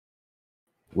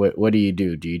 What do you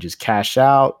do? Do you just cash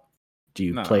out? Do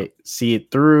you see it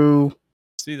through?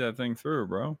 See that thing through,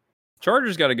 bro.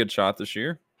 Chargers got a good shot this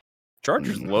year.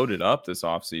 Chargers loaded up this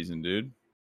offseason, dude.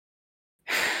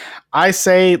 I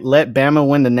say let Bama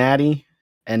win the Natty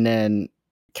and then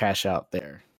cash out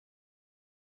there.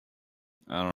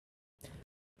 I don't know. I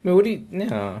mean, what do you...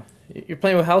 No. You're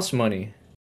playing with house money.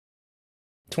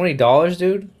 $20,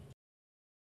 dude?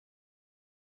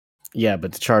 Yeah,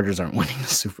 but the Chargers aren't winning the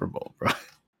Super Bowl, bro.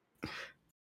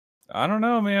 I don't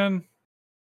know, man.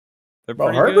 They're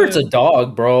bro, Herbert's good. A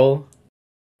dog, bro.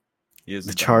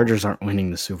 The Chargers aren't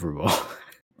winning the Super Bowl. All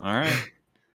right.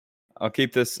 I'll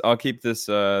keep this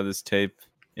this tape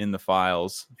in the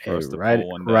files for us to pull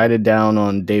one day. Write it down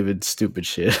on David's stupid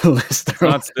shit list. It's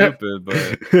not stupid, but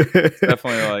it's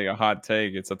definitely like a hot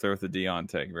take. It's up there with the Dion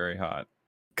take. Very hot.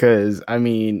 Because, I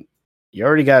mean, you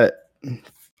already got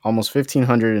almost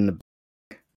 1,500 in the bank.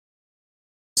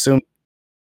 Assume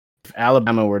if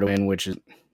Alabama were to win, which is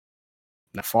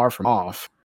not far from off,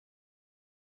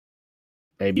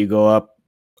 maybe you go up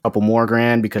a couple more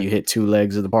grand because you hit 2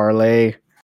 legs of the parlay.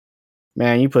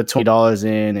 Man, you put $20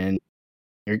 in and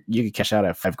you could cash out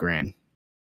at $5,000.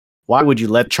 Why would you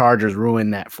let Chargers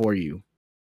ruin that for you?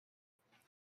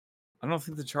 I don't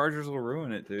think the Chargers will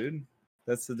ruin it, dude.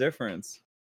 That's the difference.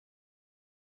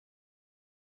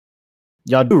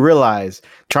 Y'all do realize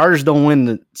Chargers don't win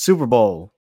the Super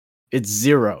Bowl. It's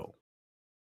 0.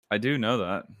 I do know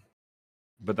that.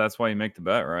 But that's why you make the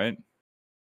bet, right?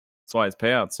 That's why his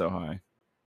payout's so high.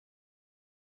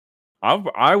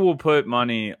 I will put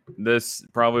money this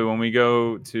probably when we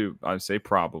go to I say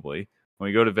probably when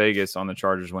we go to Vegas on the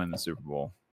Chargers win the Super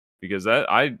Bowl, because that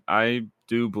I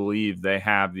do believe they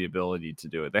have the ability to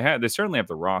do it. They certainly have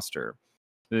the roster.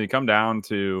 They come down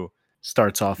to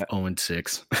Starts off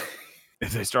 0-6.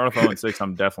 if they start off 0-6,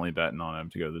 I'm definitely betting on them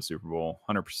to go to the Super Bowl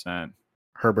 100%.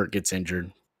 Herbert gets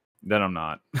injured. Then I'm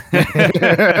not. You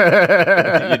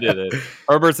did it.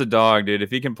 Herbert's a dog, dude.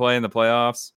 If he can play in the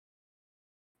playoffs,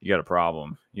 you got a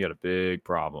problem. You got a big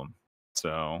problem.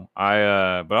 So but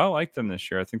I like them this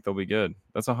year. I think they'll be good.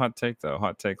 That's a hot take, though.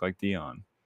 Hot take like Dion.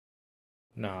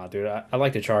 Nah, dude, I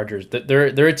like the Chargers.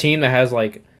 They're a team that has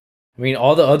like, I mean,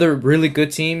 all the other really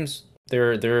good teams.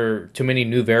 There are too many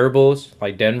new variables.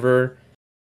 Like Denver,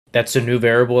 that's a new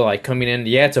variable. Like coming in,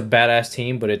 yeah, it's a badass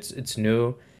team, but it's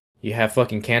new. You have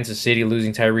fucking Kansas City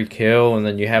losing Tyreek Hill, and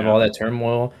then you have all that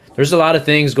turmoil. There's a lot of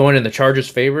things going in the Chargers'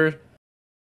 favor,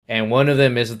 and one of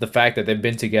them is the fact that they've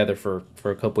been together for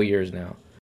a couple years now.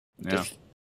 Yeah.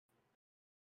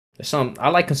 I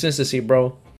like consistency,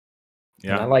 bro.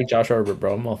 Yeah. And I like Josh Herbert,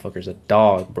 bro. Motherfucker's a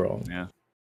dog, bro. Yeah.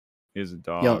 He's a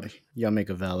dog. Y'all make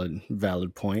a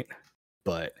valid point.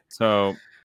 But so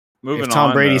moving on. If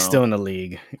Tom Brady's still in the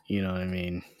league, you know what I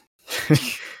mean?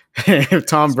 If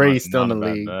Tom Brady's still in the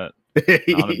league, not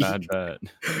a bad bet.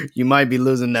 You might be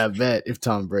losing that bet if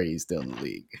Tom Brady's still in the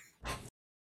league.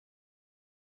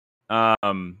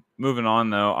 Moving on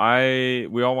though,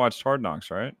 we all watched Hard Knocks,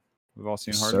 right? We've all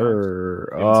seen Hard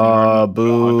Knocks.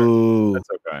 Boo. That's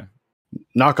okay.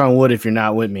 Knock on wood if you're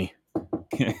not with me.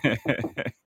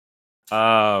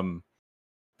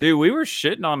 Dude, we were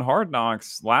shitting on Hard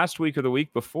Knocks last week or the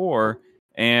week before,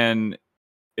 and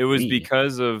it was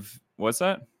because of what's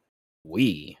that?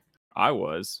 I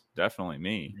was definitely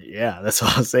me. Yeah, that's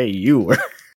what I'll say. You were.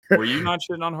 Were you not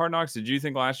shitting on Hard Knocks? Did you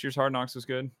think last year's Hard Knocks was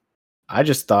good? I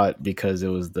just thought because it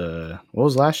was what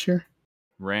was last year?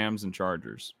 Rams and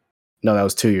Chargers. No, that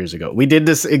was 2 years ago. We did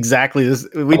this exactly.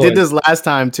 We did this last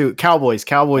time too. Cowboys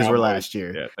were last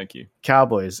year. Yeah, thank you.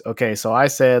 Cowboys. Okay, so I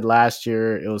said last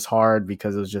year it was hard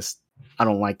because it was just I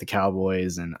don't like the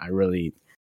Cowboys, and I really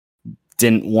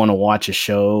didn't want to watch a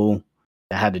show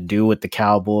that had to do with the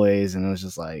Cowboys, and it was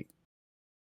just like,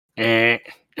 And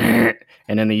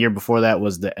then the year before that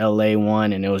was the LA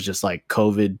one, and it was just like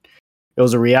COVID. It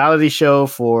was a reality show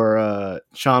for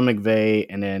Sean McVay,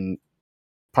 and then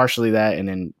partially that, and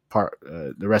then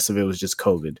the rest of it was just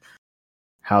COVID,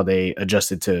 how they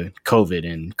adjusted to COVID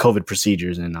and COVID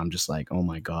procedures. And I'm just like, oh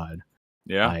my God.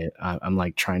 Yeah. I'm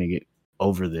like trying to get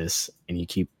over this, and you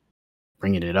keep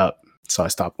bringing it up. So I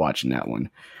stopped watching that one.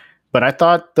 But I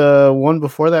thought the one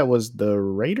before that was the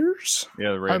Raiders.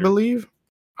 Yeah, the Raiders. I believe.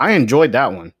 I enjoyed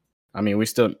that one. I mean, we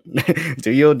still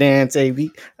do your dance,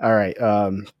 AB. All right.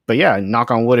 But yeah,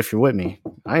 knock on wood if you're with me.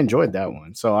 I enjoyed that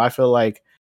one. So I feel like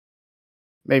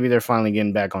maybe they're finally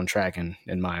getting back on track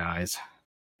in my eyes.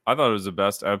 I thought it was the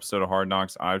best episode of Hard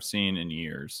Knocks I've seen in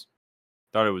years.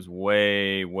 Thought it was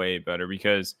way, way better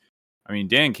because, I mean,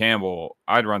 Dan Campbell,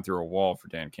 I'd run through a wall for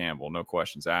Dan Campbell, no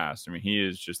questions asked. I mean, he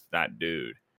is just that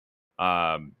dude.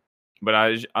 But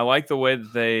I like the way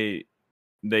that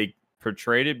they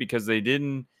portrayed it because they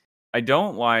didn't. I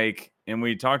don't like, and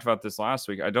we talked about this last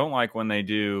week, I don't like when they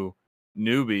do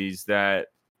newbies that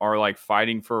are like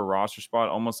fighting for a roster spot,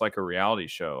 almost like a reality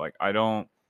show. Like I don't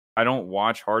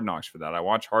watch Hard Knocks for that. I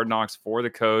watch Hard Knocks for the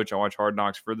coach. I watch Hard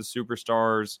Knocks for the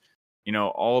superstars,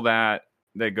 all that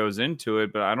goes into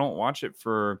it. But I don't watch it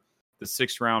for the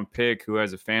 6th round pick who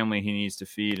has a family he needs to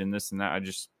feed and this and that.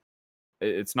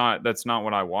 That's not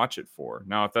what I watch it for.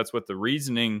 Now, if that's what the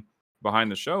reasoning behind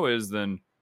the show is, then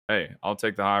hey, I'll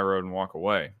take the high road and walk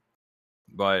away.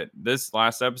 But this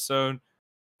last episode,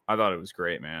 I thought it was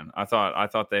great, man. I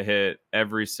thought they hit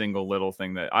every single little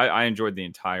thing that I enjoyed the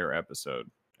entire episode,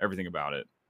 everything about it.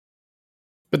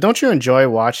 But don't you enjoy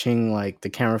watching like the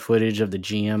camera footage of the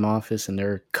GM office and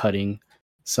they're cutting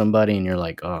somebody and you're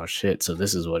like, oh shit, so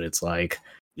this is what it's like.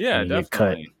 Yeah,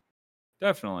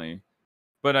 definitely.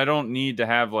 But I don't need to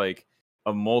have like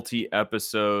a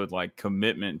multi-episode like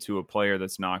commitment to a player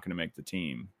that's not going to make the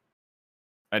team.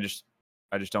 I just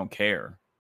don't care.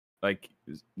 Like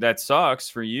that sucks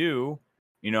for you.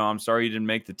 I'm sorry you didn't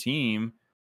make the team,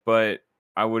 but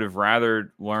I would have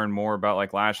rather learned more about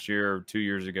like last year or 2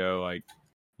 years ago, like,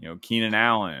 Keenan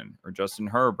Allen or Justin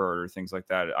Herbert or things like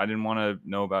that. I didn't want to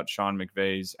know about Sean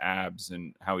McVay's abs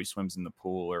and how he swims in the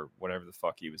pool or whatever the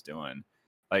fuck he was doing.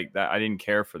 Like that. I didn't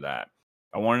care for that.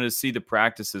 I wanted to see the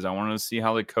practices. I wanted to see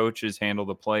how the coaches handle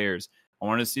the players. I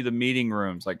wanted to see the meeting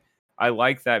rooms. Like I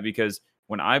like that because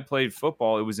when I played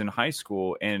football, it was in high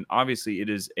school, and obviously it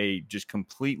is a just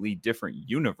completely different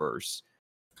universe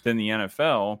than the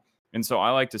NFL. And so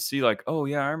I like to see like, oh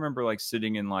yeah, I remember like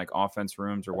sitting in like offense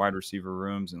rooms or wide receiver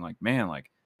rooms and like, man, like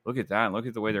look at that. Look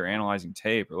at the way they're analyzing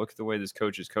tape, or look at the way this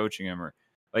coach is coaching him, or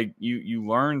like you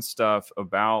learn stuff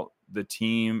about the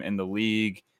team and the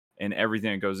league and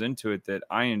everything that goes into it that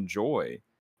I enjoy.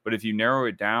 But if you narrow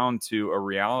it down to a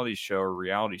reality show or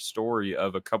reality story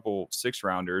of a couple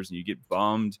 6-rounders and you get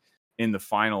bummed in the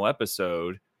final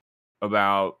episode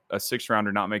about a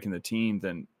 6-rounder not making the team,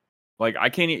 then like I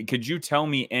can't. Could you tell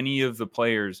me any of the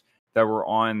players that were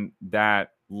on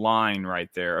that line right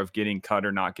there of getting cut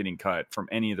or not getting cut from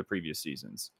any of the previous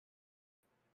seasons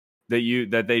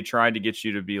that they tried to get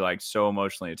you to be like so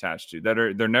emotionally attached to?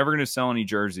 They're never going to sell any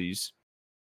jerseys.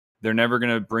 They're never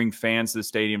going to bring fans to the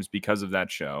stadiums because of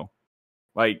that show.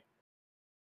 Like,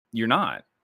 you're not.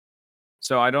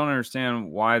 So I don't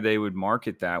understand why they would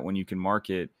market that when you can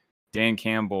market Dan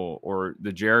Campbell, or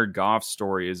the Jared Goff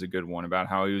story is a good one about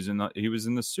how he was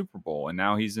in the Super Bowl and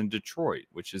now he's in Detroit,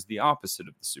 which is the opposite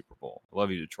of the Super Bowl. I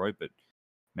love you, Detroit, but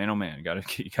man, oh man, you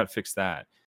gotta fix that.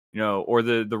 You know, or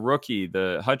the rookie,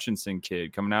 the Hutchinson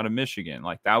kid coming out of Michigan.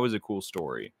 Like, that was a cool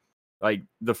story. Like,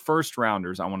 the first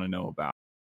rounders I want to know about.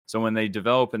 So when they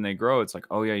develop and they grow, it's like,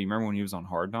 oh yeah, you remember when he was on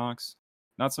Hard Knocks?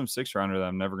 Not some 6-rounder that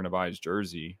I'm never going to buy his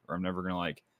jersey, or I'm never going to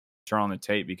like turn on the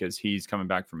tape because he's coming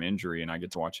back from injury and I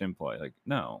get to watch him play. Like,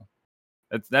 no,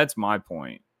 that's my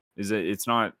point. Is that it's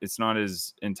not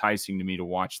as enticing to me to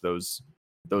watch those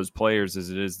players as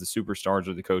it is the superstars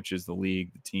or the coaches, the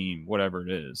league, the team, whatever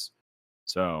it is.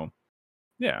 So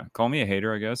yeah, call me a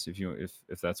hater, I guess,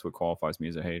 if that's what qualifies me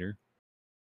as a hater.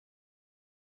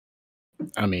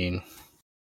 I mean,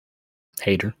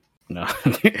 hater. No.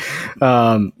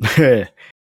 I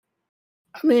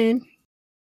mean,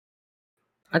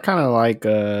 I kind of like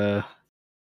I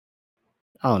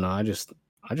don't know, I just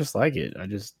like it.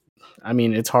 I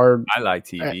mean, it's hard. I like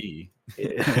TV.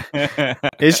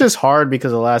 It's just hard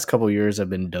because the last couple of years have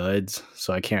been duds,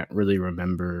 so I can't really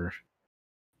remember,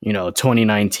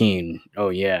 2019. Oh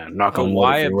yeah, knock on wood.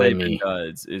 Why have they been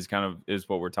duds is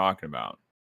what we're talking about.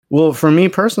 Well, for me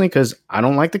personally, because I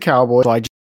don't like the Cowboys, so I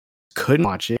just couldn't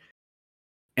watch it.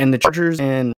 And the Chargers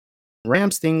and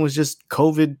Rams thing was just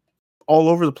COVID all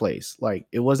over the place. Like,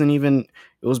 it was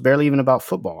barely even about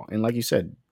football. And like you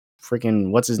said,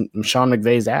 freaking Sean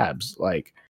McVay's abs,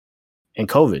 like, and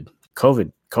COVID,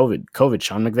 Sean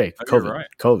McVay,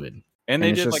 COVID. And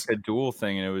they did like a dual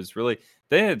thing, and it was really,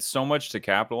 they had so much to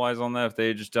capitalize on that if they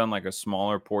had just done like a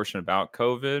smaller portion about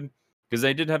COVID, because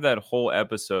they did have that whole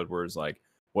episode where it's like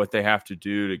what they have to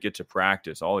do to get to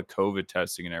practice, all the COVID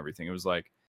testing and everything. It was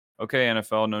like, okay,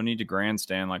 NFL, no need to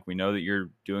grandstand. Like, we know that you're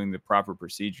doing the proper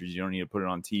procedures. You don't need to put it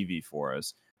on TV for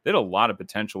us. They had a lot of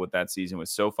potential with that season, with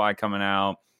SoFi coming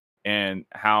out, and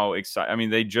how excited. I mean,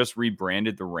 they just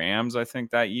rebranded the Rams, I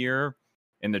think, that year.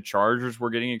 And the Chargers were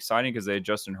getting exciting because they had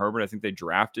Justin Herbert. I think they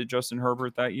drafted Justin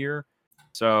Herbert that year.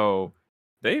 So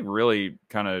they really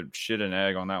kind of shit an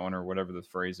egg on that one, or whatever the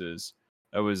phrase is.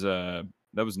 That was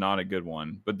not a good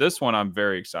one. But this one I'm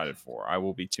very excited for. I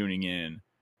will be tuning in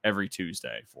every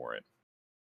Tuesday for it.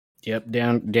 Yep,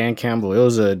 Dan Campbell. It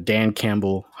was a Dan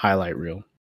Campbell highlight reel.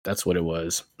 That's what it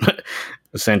was.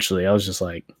 Essentially, I was just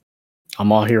like,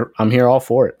 I'm here all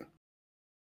for it.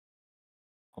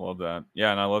 I love that.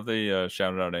 Yeah, and I love the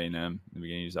shouted out A&M in the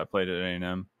beginning. I played at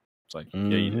A&M. It's like, yeah,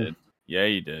 you did. Yeah,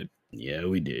 you did. Yeah,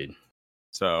 we did.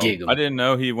 So I didn't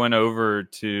know he went over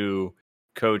to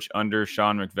coach under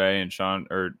Sean McVay and Sean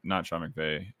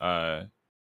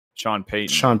Payton.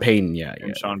 Sean Payton, yeah.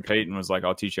 And Sean Payton was like,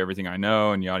 I'll teach you everything I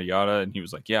know, and yada yada. And he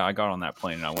was like, yeah, I got on that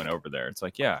plane and I went over there. It's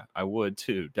like, yeah, I would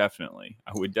too, definitely.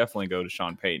 I would definitely go to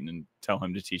Sean Payton and tell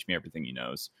him to teach me everything he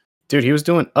knows. Dude, he was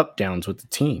doing up downs with the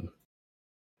team.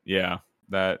 Yeah,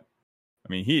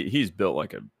 he's built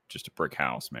like just a brick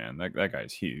house, man. That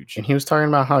guy's huge. And he was talking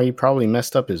about how he probably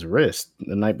messed up his wrist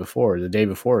the day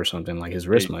before or something. Like, his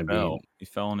wrist might be. He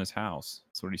fell in his house.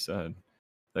 That's what he said.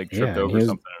 Like, tripped over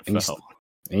something and fell.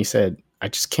 And he said, I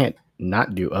just can't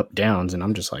not do up downs. And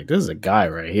I'm just like, this is a guy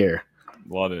right here.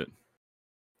 Love it.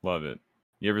 Love it.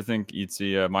 You ever think you'd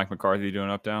see Mike McCarthy doing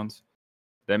up downs?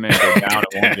 That man go down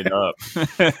and won't get up.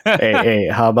 hey,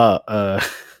 how about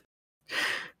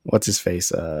what's his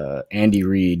face? Andy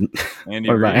Reid. Andy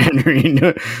Reid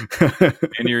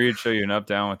show you an up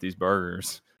down with these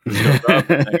burgers. This goes up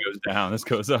and then goes down. This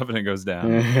goes up and it goes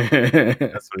down.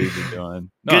 That's what he's been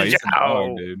doing. No, he's a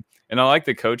dog, dude. And I like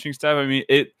the coaching staff. I mean,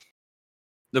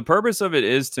 the purpose of it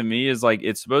is like,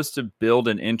 it's supposed to build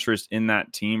an interest in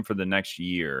that team for the next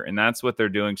year. And that's what they're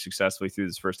doing successfully through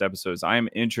this first episode. I am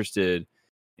interested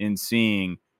in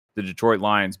seeing the Detroit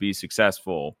Lions be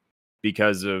successful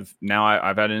because of now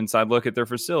I've had an inside look at their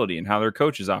facility and how their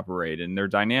coaches operate and their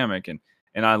dynamic. And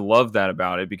I love that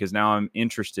about it because now I'm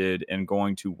interested in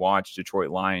going to watch Detroit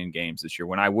Lion games this year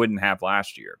when I wouldn't have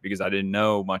last year because I didn't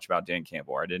know much about Dan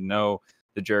Campbell. I didn't know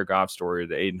the Jared Goff story or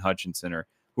the Aiden Hutchinson or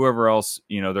whoever else,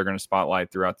 they're going to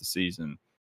spotlight throughout the season.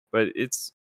 But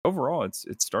it's overall,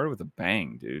 it started with a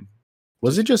bang, dude.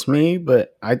 Was it just me?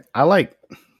 But I like,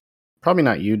 probably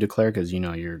not you, Declare, because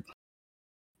you're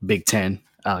Big Ten,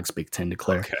 Alex Big Ten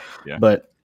Declare. Okay, yeah.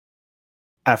 But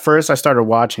at first I started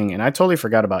watching and I totally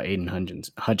forgot about Aiden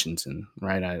Hutchinson,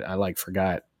 right? I like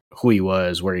forgot who he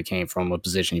was, where he came from, what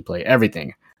position he played,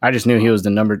 everything. I just knew he was the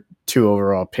number 2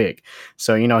 overall pick.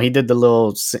 So, he did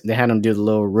they had him do the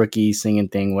little rookie singing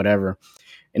thing, whatever.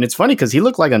 And it's funny because he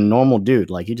looked like a normal dude.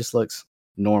 Like he just looks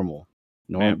normal.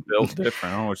 Man, built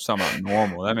different. I don't know what you're talking about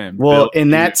normal. That man. Well,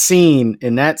 in that scene,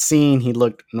 he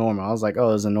looked normal. I was like, oh,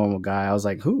 it was a normal guy. I was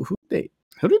like, who did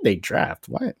they draft?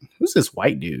 What? Who's this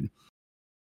white dude?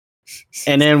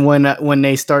 And then when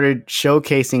they started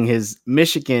showcasing his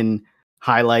Michigan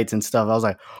highlights and stuff, I was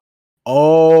like,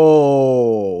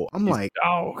 oh, I'm like,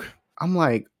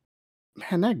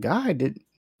 man, that guy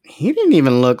he didn't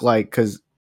even look like, because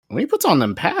when he puts on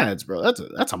them pads, bro,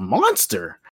 that's a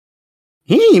monster.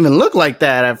 He didn't even look like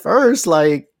that at first.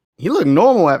 Like he looked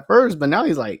normal at first, but now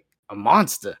he's like a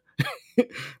monster.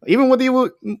 Even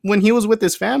when he was with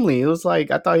his family, it was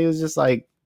like I thought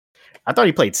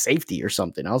he played safety or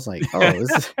something. I was like, oh,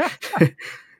 this is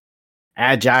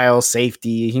agile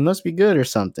safety. He must be good or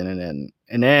something.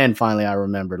 And then finally I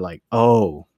remembered, like,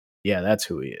 oh yeah, that's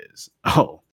who he is.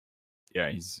 Oh yeah,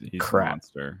 he's crap. A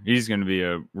monster. He's going to be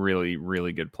a really,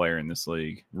 really good player in this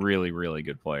league. Really, really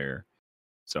good player.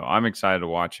 So I'm excited to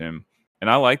watch him. And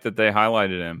I like that they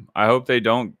highlighted him. I hope they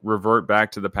don't revert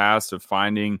back to the past of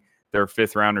finding their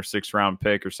 5th round or 6th round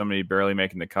pick or somebody barely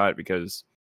making the cut, because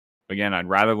again, I'd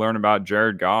rather learn about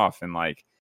Jared Goff and like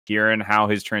hearing how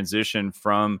his transition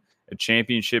from a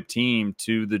championship team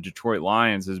to the Detroit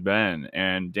Lions has been,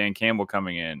 and Dan Campbell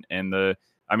coming in, and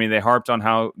they harped on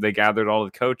how they gathered all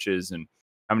the coaches and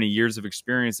how many years of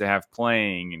experience they have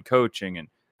playing and coaching. And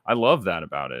I love that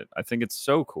about it. I think it's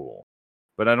so cool.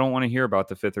 But I don't want to hear about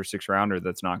the 5th or 6th rounder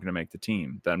that's not going to make the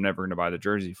team, that I'm never going to buy the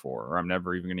jersey for, or I'm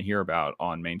never even going to hear about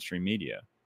on mainstream media.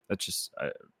 That's just,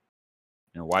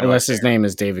 why? Unless his name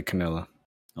is David Canella.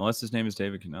 Unless his name is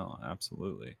David Canella,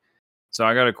 absolutely. So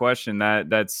I got a question.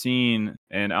 That scene,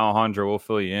 and Alejandro will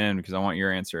fill you in because I want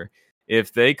your answer.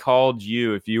 If they called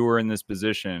you, if you were in this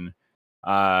position,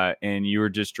 and you were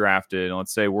just drafted, and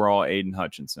let's say we're all Aiden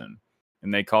Hutchinson,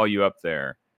 and they call you up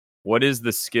there, what is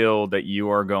the skill that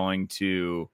you are going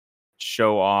to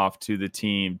show off to the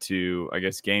team to, I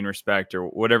guess, gain respect or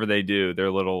whatever they do,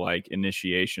 their little like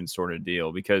initiation sort of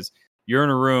deal? Because you're in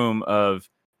a room of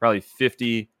probably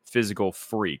 50 physical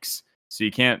freaks. So you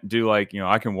can't do like,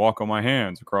 I can walk on my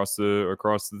hands across the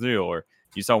deal. Or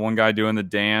you saw one guy doing the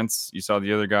dance. You saw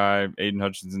the other guy, Aiden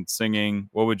Hutchinson, singing.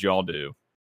 What would y'all do?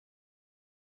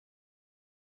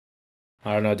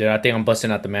 I don't know, dude. I think I'm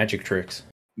busting out the magic tricks.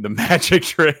 The magic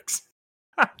tricks.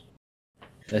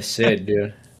 That's it,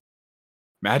 dude.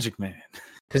 Magic Man.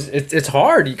 Because it's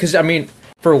hard. Because,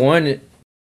 for one,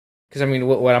 when I'm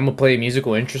going to play a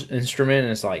musical instrument,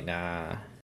 and it's like, nah.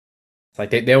 It's like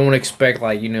they don't expect,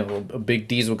 like, a big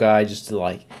diesel guy just to,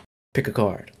 like, pick a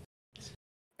card.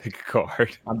 Pick a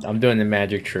card. I'm doing the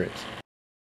magic tricks.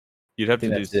 You'd have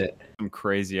to do some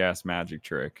crazy-ass magic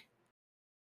trick.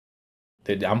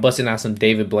 Dude, I'm busting out some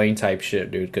David Blaine type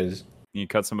shit, dude, because... You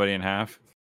cut somebody in half?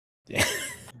 Yeah.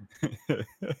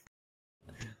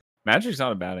 Magic's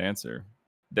not a bad answer.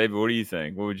 David, what do you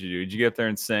think? What would you do? Would you get up there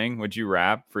and sing? Would you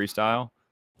rap, freestyle?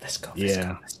 Let's go,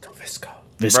 yeah. Let's go.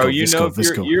 Bro,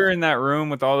 if you're in that room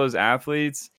with all those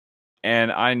athletes, and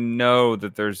I know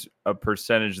that there's a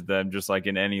percentage of them, just like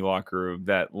in any locker room,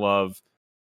 that love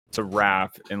to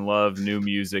rap and love new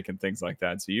music and things like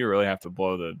that. So you really have to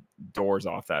blow the doors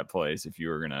off that place if you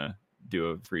were going to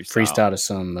do a freestyle to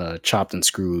some chopped and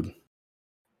screwed.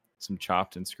 Some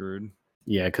chopped and screwed?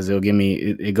 Yeah, because it'll give me,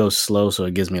 it goes slow, so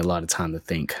it gives me a lot of time to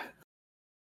think.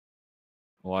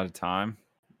 A lot of time?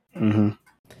 Mm-hmm.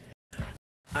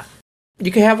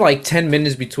 You can have like 10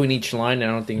 minutes between each line. I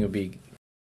don't think it'll be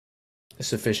a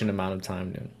sufficient amount of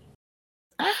time, dude.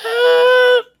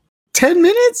 10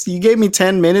 minutes? You gave me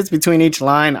 10 minutes between each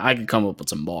line. I could come up with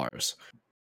some bars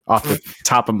off the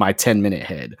top of my 10-minute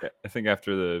head. I think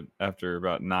after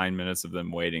about 9 minutes of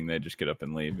them waiting, they just get up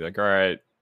and leave. Be like, all right,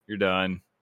 you're done.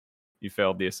 You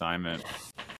failed the assignment.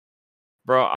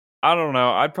 Bro, I don't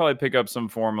know. I'd probably pick up some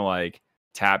form of like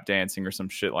tap dancing or some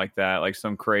shit like that. Like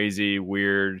some crazy,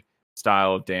 weird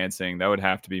style of dancing, that would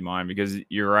have to be mine, because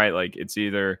you're right. Like, it's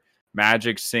either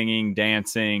magic, singing,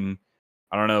 dancing.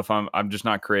 I don't know if I'm just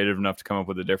not creative enough to come up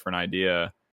with a different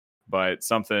idea, but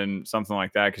something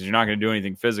like that, because you're not going to do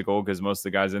anything physical, because most of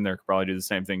the guys in there could probably do the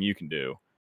same thing you can do.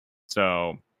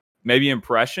 So maybe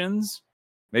impressions.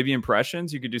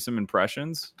 You could do some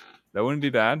impressions. That wouldn't be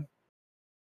bad.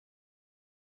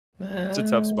 It's a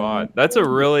tough spot. That's a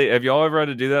really, have y'all ever had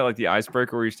to do that? Like the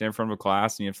icebreaker where you stand in front of a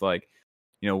class and you have to like,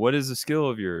 what is a skill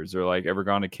of yours? Or like ever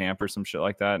gone to camp or some shit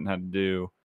like that and had to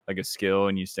do like a skill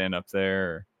and you stand up there?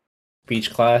 Or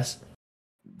Beach class?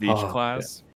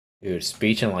 Class? Dude,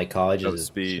 speech in like colleges is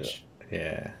speech.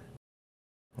 Yeah.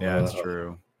 Yeah, that's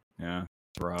true. Yeah.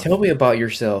 Tell me about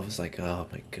yourself. It's like, oh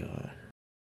my God.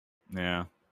 Yeah.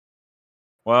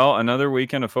 Well, another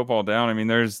weekend of football down. I mean,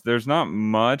 there's not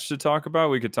much to talk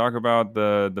about. We could talk about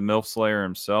the MILF Slayer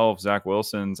himself. Zach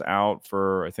Wilson's out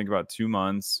for, I think, about 2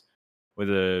 months with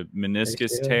a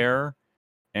meniscus tear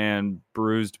and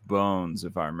bruised bones,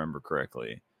 if I remember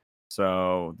correctly.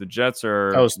 So the Jets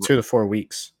are... That was 2 to 4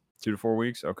 weeks. 2 to 4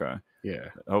 weeks? Okay. Yeah.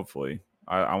 Hopefully.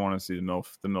 I want to see the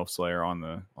MILF Slayer on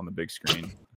the big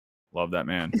screen. Love that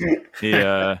man. He's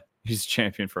a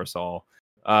champion for us all.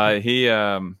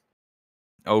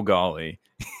 Oh golly.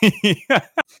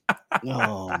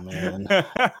 Oh man.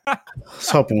 I was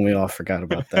hoping we all forgot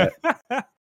about that.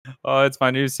 Oh, it's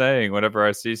my new saying. Whenever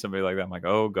I see somebody like that, I'm like,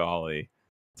 oh golly.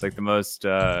 It's like the most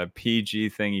PG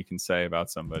thing you can say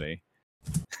about somebody.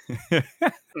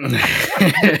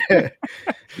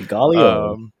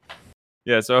 Golly.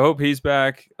 Yeah, so I hope he's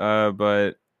back.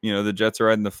 But the Jets are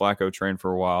riding the Flacco train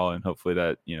for a while, and hopefully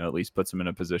that, at least puts them in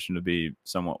a position to be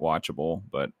somewhat watchable,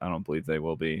 but I don't believe they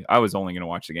will be. I was only going to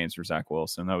watch the games for Zach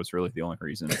Wilson. That was really the only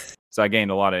reason. So I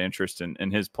gained a lot of interest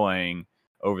in his playing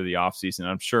over the offseason.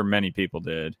 I'm sure many people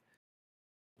did.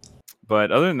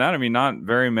 But other than that, I mean, not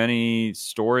very many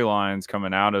storylines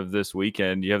coming out of this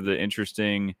weekend. You have the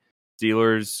interesting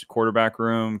Steelers quarterback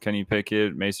room, Kenny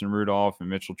Pickett, Mason Rudolph, and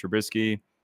Mitchell Trubisky.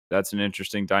 That's an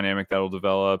interesting dynamic that'll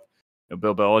develop.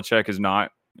 Bill Belichick is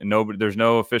not nobody. There's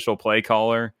no official play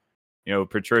caller.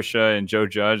 Patricia and Joe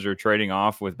Judge are trading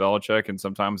off with Belichick, and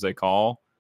sometimes they call,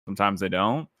 sometimes they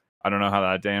don't. I don't know how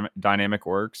that dynamic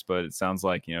works, but it sounds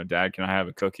like, Dad, can I have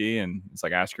a cookie? And it's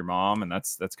like, ask your mom, and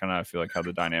that's kind of, I feel like, how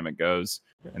the dynamic goes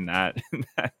in that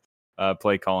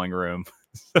play calling room.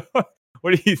 So,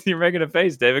 what are you're making a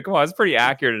face, David? Come on, it's a pretty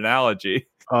accurate analogy.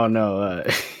 Oh no,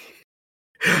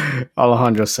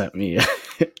 Alejandro sent me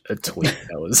a tweet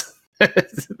that was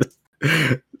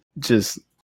just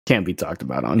can't be talked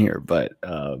about on here, but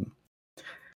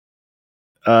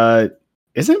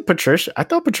isn't Patricia? I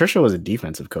thought Patricia was a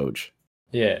defensive coach.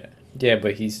 Yeah,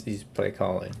 but he's play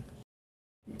calling.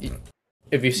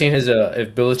 If you've seen his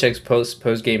if Belichick's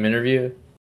post game interview,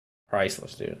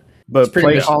 priceless, dude. But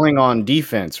play calling on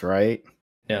defense, right?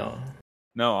 No,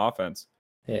 offense.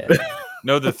 Yeah.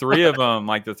 No, the three of them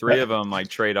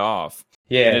trade off.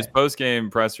 Yeah. And his post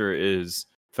game presser is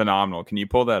phenomenal. Can you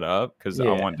pull that up? Because I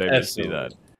want David to see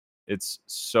that. It's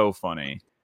so funny.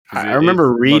 I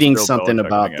remember reading something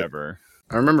about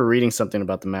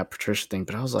the Matt Patricia thing,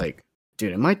 but I was like,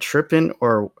 dude, am I tripping?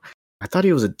 Or I thought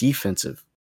he was a defensive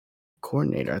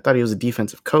coordinator. I thought he was a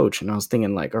defensive coach. And I was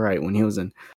thinking, like, all right, when he was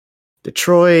in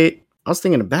Detroit, I was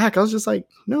thinking back. I was just like,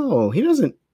 no, he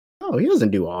doesn't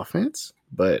do offense.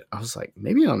 But I was like,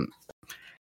 maybe I'm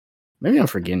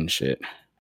forgetting shit.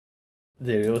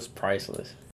 Dude, it was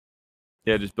priceless.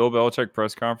 Yeah, just Bill Belichick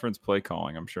press conference play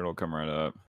calling. I'm sure it'll come right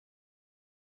up.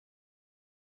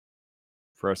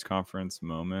 Press conference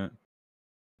moment.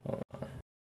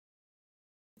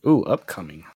 Ooh,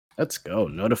 upcoming. Let's go.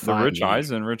 Notify Rich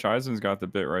Eisen. Rich Eisen's got the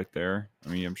bit right there. I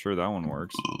mean, I'm sure that one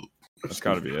works. That's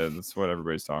got to be it. That's what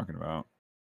everybody's talking about.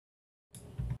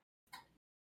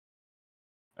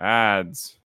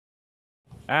 Ads.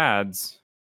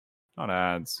 Not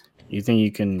ads. You think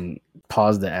you can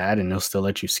pause the ad and they'll still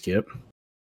let you skip?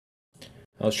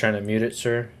 I was trying to mute it,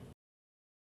 sir.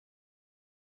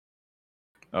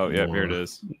 Oh, yeah, here it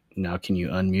is. Now can you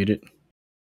unmute it?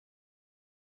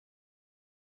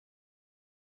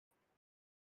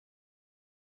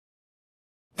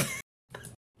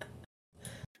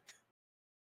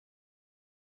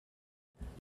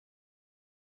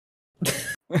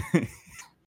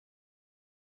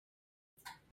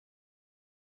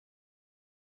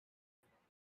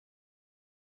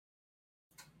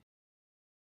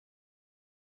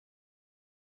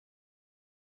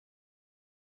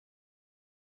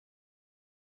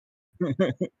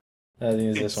 I think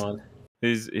it's this one.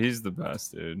 He's the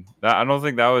best, dude. I don't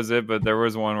think that was it, but there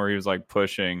was one where he was like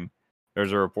pushing.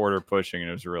 There's a reporter pushing, and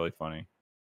it was really funny.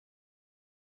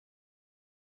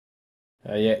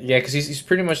 Yeah, because he's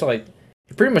pretty much like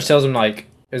he pretty much tells him like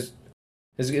is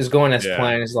going as Yeah.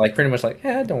 planned. It's like pretty much like,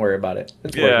 don't worry about it.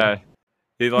 It's working. Yeah.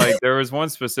 He there was one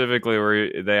specifically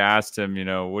where they asked him,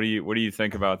 what do you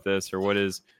think about this, or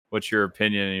what's your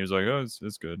opinion? And he was like, oh,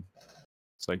 it's good.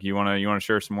 It's like, you wanna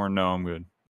share some more? No, I'm good.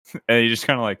 And he just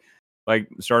kind of like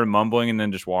started mumbling and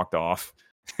then just walked off.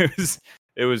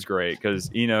 It was great because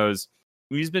he knows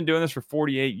he's been doing this for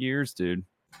 48 years, dude.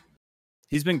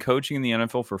 He's been coaching in the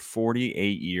NFL for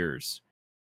 48 years.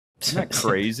 Isn't that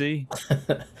crazy?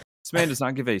 This man does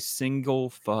not give a single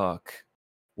fuck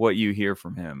what you hear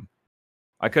from him.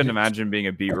 I couldn't imagine being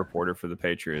a beat reporter for the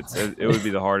Patriots. It would be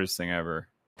the hardest thing ever.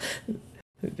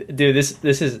 Dude, this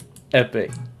is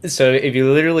epic. So if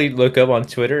you literally look up on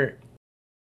Twitter,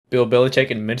 Bill Belichick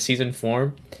in midseason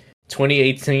form,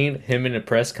 2018, him in a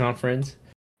press conference,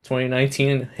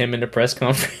 2019, him in a press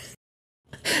conference,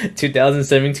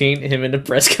 2017, him in a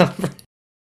press conference,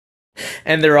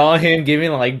 and they're all him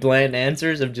giving like bland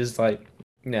answers of just like,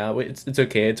 no, it's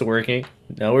okay, it's working.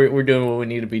 No, we're doing what we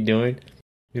need to be doing.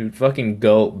 Dude, fucking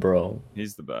GOAT, bro.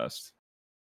 He's the best.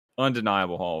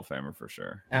 Undeniable Hall of Famer for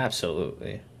sure.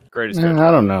 Absolutely. Greatest coach.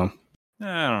 I don't know.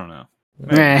 I don't know.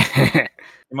 Maybe.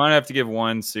 He might have to give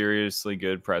one seriously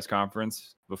good press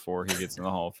conference before he gets in the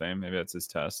Hall of Fame. Maybe that's his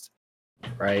test.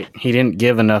 Right. He didn't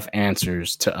give enough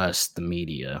answers to us, the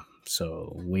media,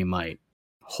 so we might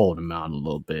hold him out a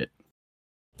little bit.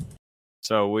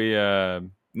 So we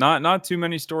not too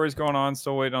many stories going on.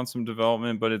 Still waiting on some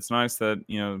development, but it's nice that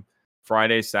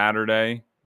Friday, Saturday,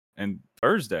 and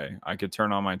Thursday I could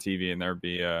turn on my TV and there'd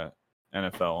be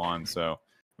NFL on. So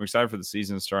I'm excited for the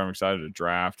season to start. I'm excited to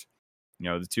draft.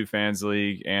 The 2 Fans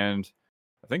League and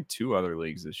I think 2 other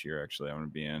leagues this year. Actually, I'm going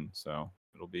to be in. So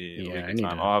it'll be a good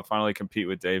time. I'll finally compete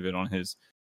with David on his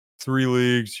 3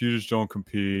 leagues. You just don't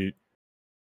compete.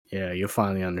 Yeah, you'll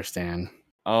finally understand.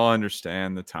 I'll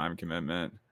understand the time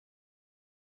commitment.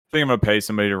 I think I'm going to pay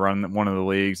somebody to run one of the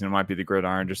leagues, and it might be the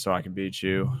Gridiron just so I can beat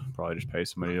you. Probably just pay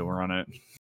somebody to run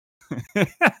it.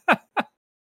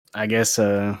 I guess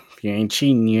if you ain't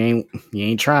cheating, you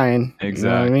ain't trying. Exactly, you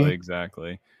know what I mean?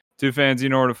 Exactly. 2 Fans, you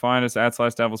know where to find us at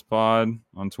 @SliceDevilsPod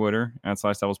on Twitter,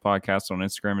 @SliceDevilsPodcast on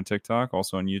Instagram and TikTok,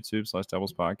 also on YouTube,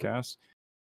 /DevilsPodcast.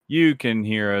 You can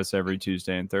hear us every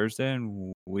Tuesday and Thursday,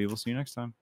 and we will see you next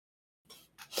time.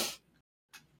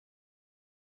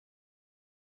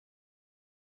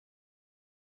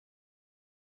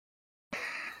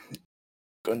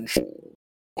 Good.